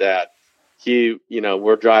with my dad,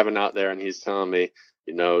 we're driving out there and he's telling me,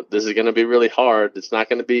 this is going to be really hard. It's not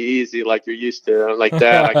going to be easy like you're used to. I'm like,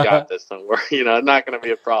 Dad, I got this. Don't worry. It's not going to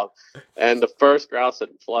be a problem. And the first grouse that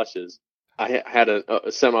flushes, I had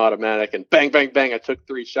a semi-automatic, and bang, bang, bang. I took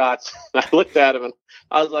 3 shots. I looked at him and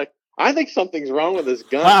I was like, I think something's wrong with this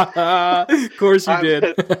gun. Of course you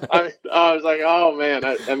did. I was like, oh man.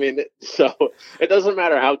 So it doesn't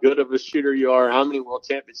matter how good of a shooter you are, how many world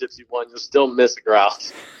championships you've won, you'll still miss a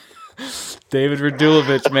grouse. David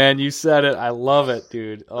Radulovich, man, you said it. I love it,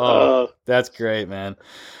 dude. Oh, that's great, man.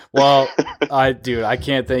 Well, I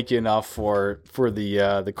can't thank you enough for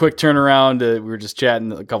the quick turnaround. We were just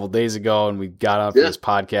chatting a couple of days ago, and we got on for this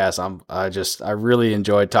podcast. I really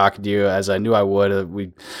enjoyed talking to you, as I knew I would.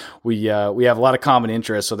 We have a lot of common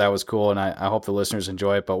interests, so that was cool, and I hope the listeners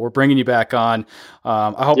enjoy it. But we're bringing you back on.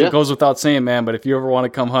 I hope it goes without saying, man. But if you ever want to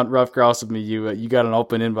come hunt rough grouse with me, you got an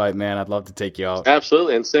open invite, man. I'd love to take you out.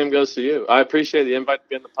 Absolutely, and same goes to you. I appreciate the invite to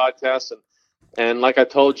be on the podcast, and like I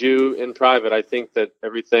told you in private, I think that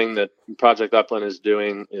everything that Project Upland is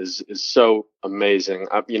doing is so amazing.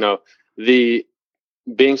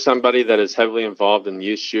 Being somebody that is heavily involved in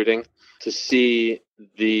youth shooting, to see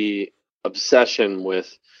the obsession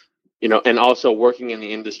with, and also working in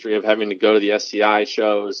the industry of having to go to the SCI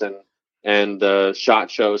shows and shot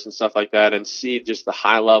shows and stuff like that, and see just the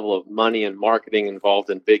high level of money and marketing involved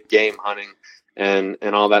in big game hunting and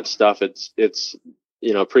all that stuff. It's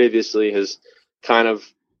previously has kind of,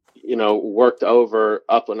 worked over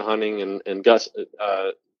upland hunting and duck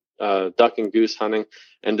and goose hunting,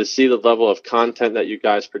 and to see the level of content that you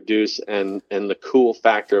guys produce and the cool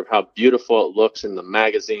factor of how beautiful it looks in the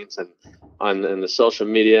magazines and on the social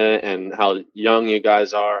media and how young you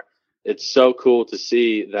guys are. It's so cool to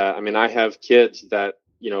see that. I mean, I have kids that,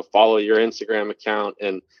 follow your Instagram account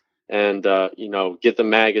and get the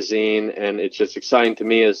magazine, and it's just exciting to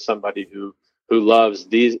me as somebody who loves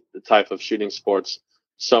the type of shooting sports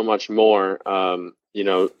so much more,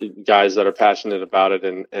 guys that are passionate about it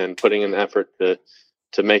and putting an effort to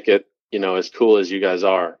make it, as cool as you guys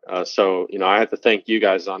are. So I have to thank you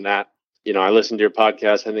guys on that. I listen to your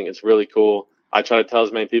podcast. I think it's really cool. I try to tell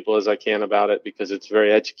as many people as I can about it because it's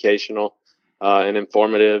very educational and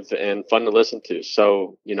informative and fun to listen to.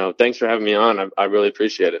 So, thanks for having me on. I really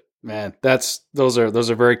appreciate it. Man, those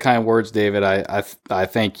are very kind words, David. I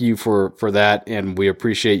thank you for that, and we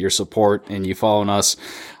appreciate your support and you following us.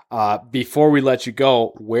 Before we let you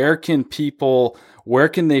go, where can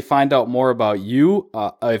they find out more about you?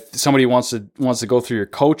 If somebody wants to go through your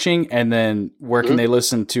coaching, and then where can they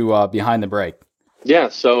listen to Behind the Break? Yeah,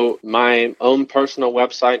 so my own personal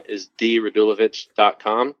website is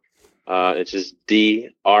dradulovich.com. It's just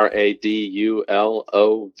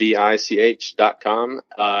dradulovich.com.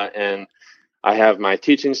 And I have my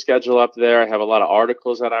teaching schedule up there. I have a lot of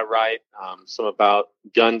articles that I write, some about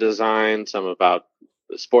gun design, some about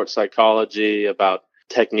sports psychology, about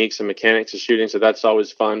techniques and mechanics of shooting. So that's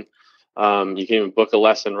always fun. You can even book a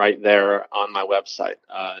lesson right there on my website.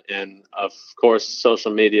 And of course,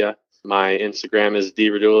 social media. My Instagram is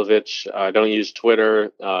dradulovich. I don't use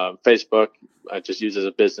Twitter, Facebook. I just use it as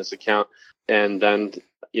a business account. And then,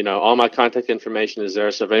 all my contact information is there.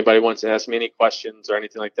 So if anybody wants to ask me any questions or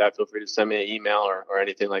anything like that, feel free to send me an email or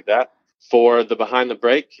anything like that. For the Behind the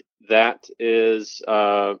Break, that is,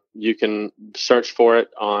 you can search for it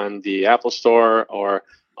on the Apple Store, or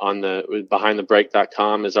on the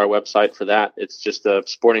behindthebreak.com is our website for that. It's just a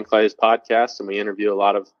Sporting Clays podcast, and we interview a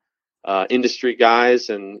lot of industry guys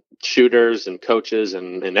and shooters and coaches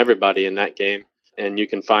and everybody in that game. And you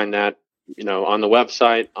can find that, on the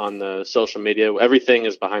website, on the social media. Everything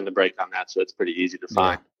is Behind the Break on that, so it's pretty easy to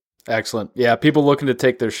find. Yeah. Excellent. Yeah, people looking to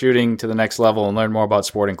take their shooting to the next level and learn more about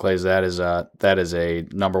Sporting Clays, that is a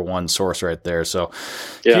number one source right there. So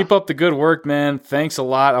keep up the good work, man. Thanks a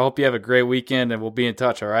lot. I hope you have a great weekend, and we'll be in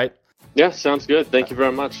touch, all right? Yeah, sounds good. Thank you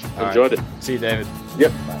very much. Enjoyed it. See you, David.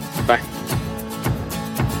 Yep. Bye.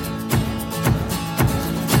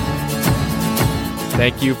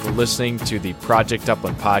 Thank you for listening to the Project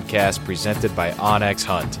Upland podcast presented by OnX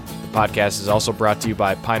Hunt. The podcast is also brought to you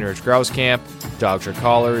by Pine Ridge Grouse Camp, Dogs or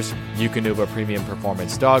Collars, Eukanuba Premium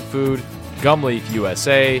Performance Dog Food, Gumleaf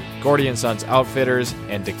USA, Gordy & Sons Outfitters,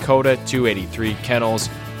 and Dakota 283 Kennels.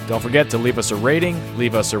 Don't forget to leave us a rating,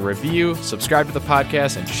 leave us a review, subscribe to the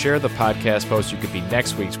podcast, and share the podcast post. You could be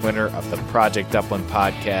next week's winner of the Project Upland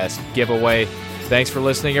podcast giveaway. Thanks for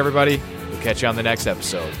listening, everybody. We'll catch you on the next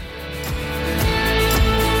episode.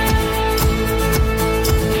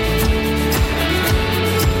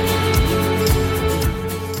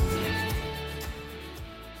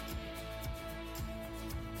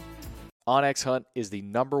 OnX Hunt is the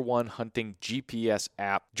 #1 hunting GPS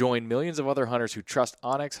app. Join millions of other hunters who trust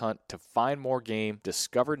OnX Hunt to find more game,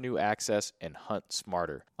 discover new access, and hunt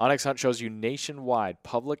smarter. OnX Hunt shows you nationwide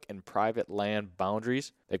public and private land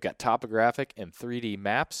boundaries. They've got topographic and 3D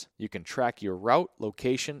maps. You can track your route,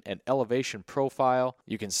 location, and elevation profile.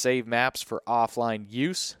 You can save maps for offline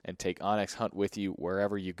use and take OnX Hunt with you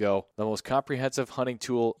wherever you go. The most comprehensive hunting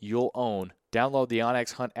tool you'll own. Download the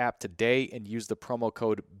OnX Hunt app today and use the promo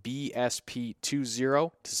code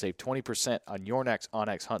BSP20 to save 20% on your next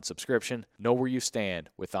OnX Hunt subscription. Know where you stand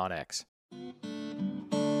with OnX.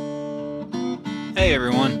 Hey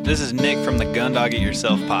everyone, this is Nick from the Gun Dog It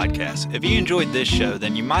Yourself podcast. If you enjoyed this show,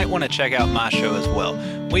 then you might want to check out my show as well.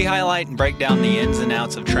 We highlight and break down the ins and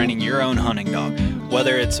outs of training your own hunting dog.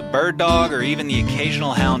 Whether it's a bird dog or even the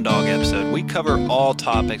occasional hound dog episode, we cover all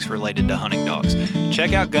topics related to hunting dogs.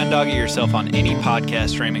 Check out Gun Dog It Yourself on any podcast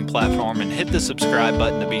streaming platform and hit the subscribe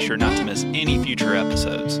button to be sure not to miss any future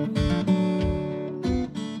episodes.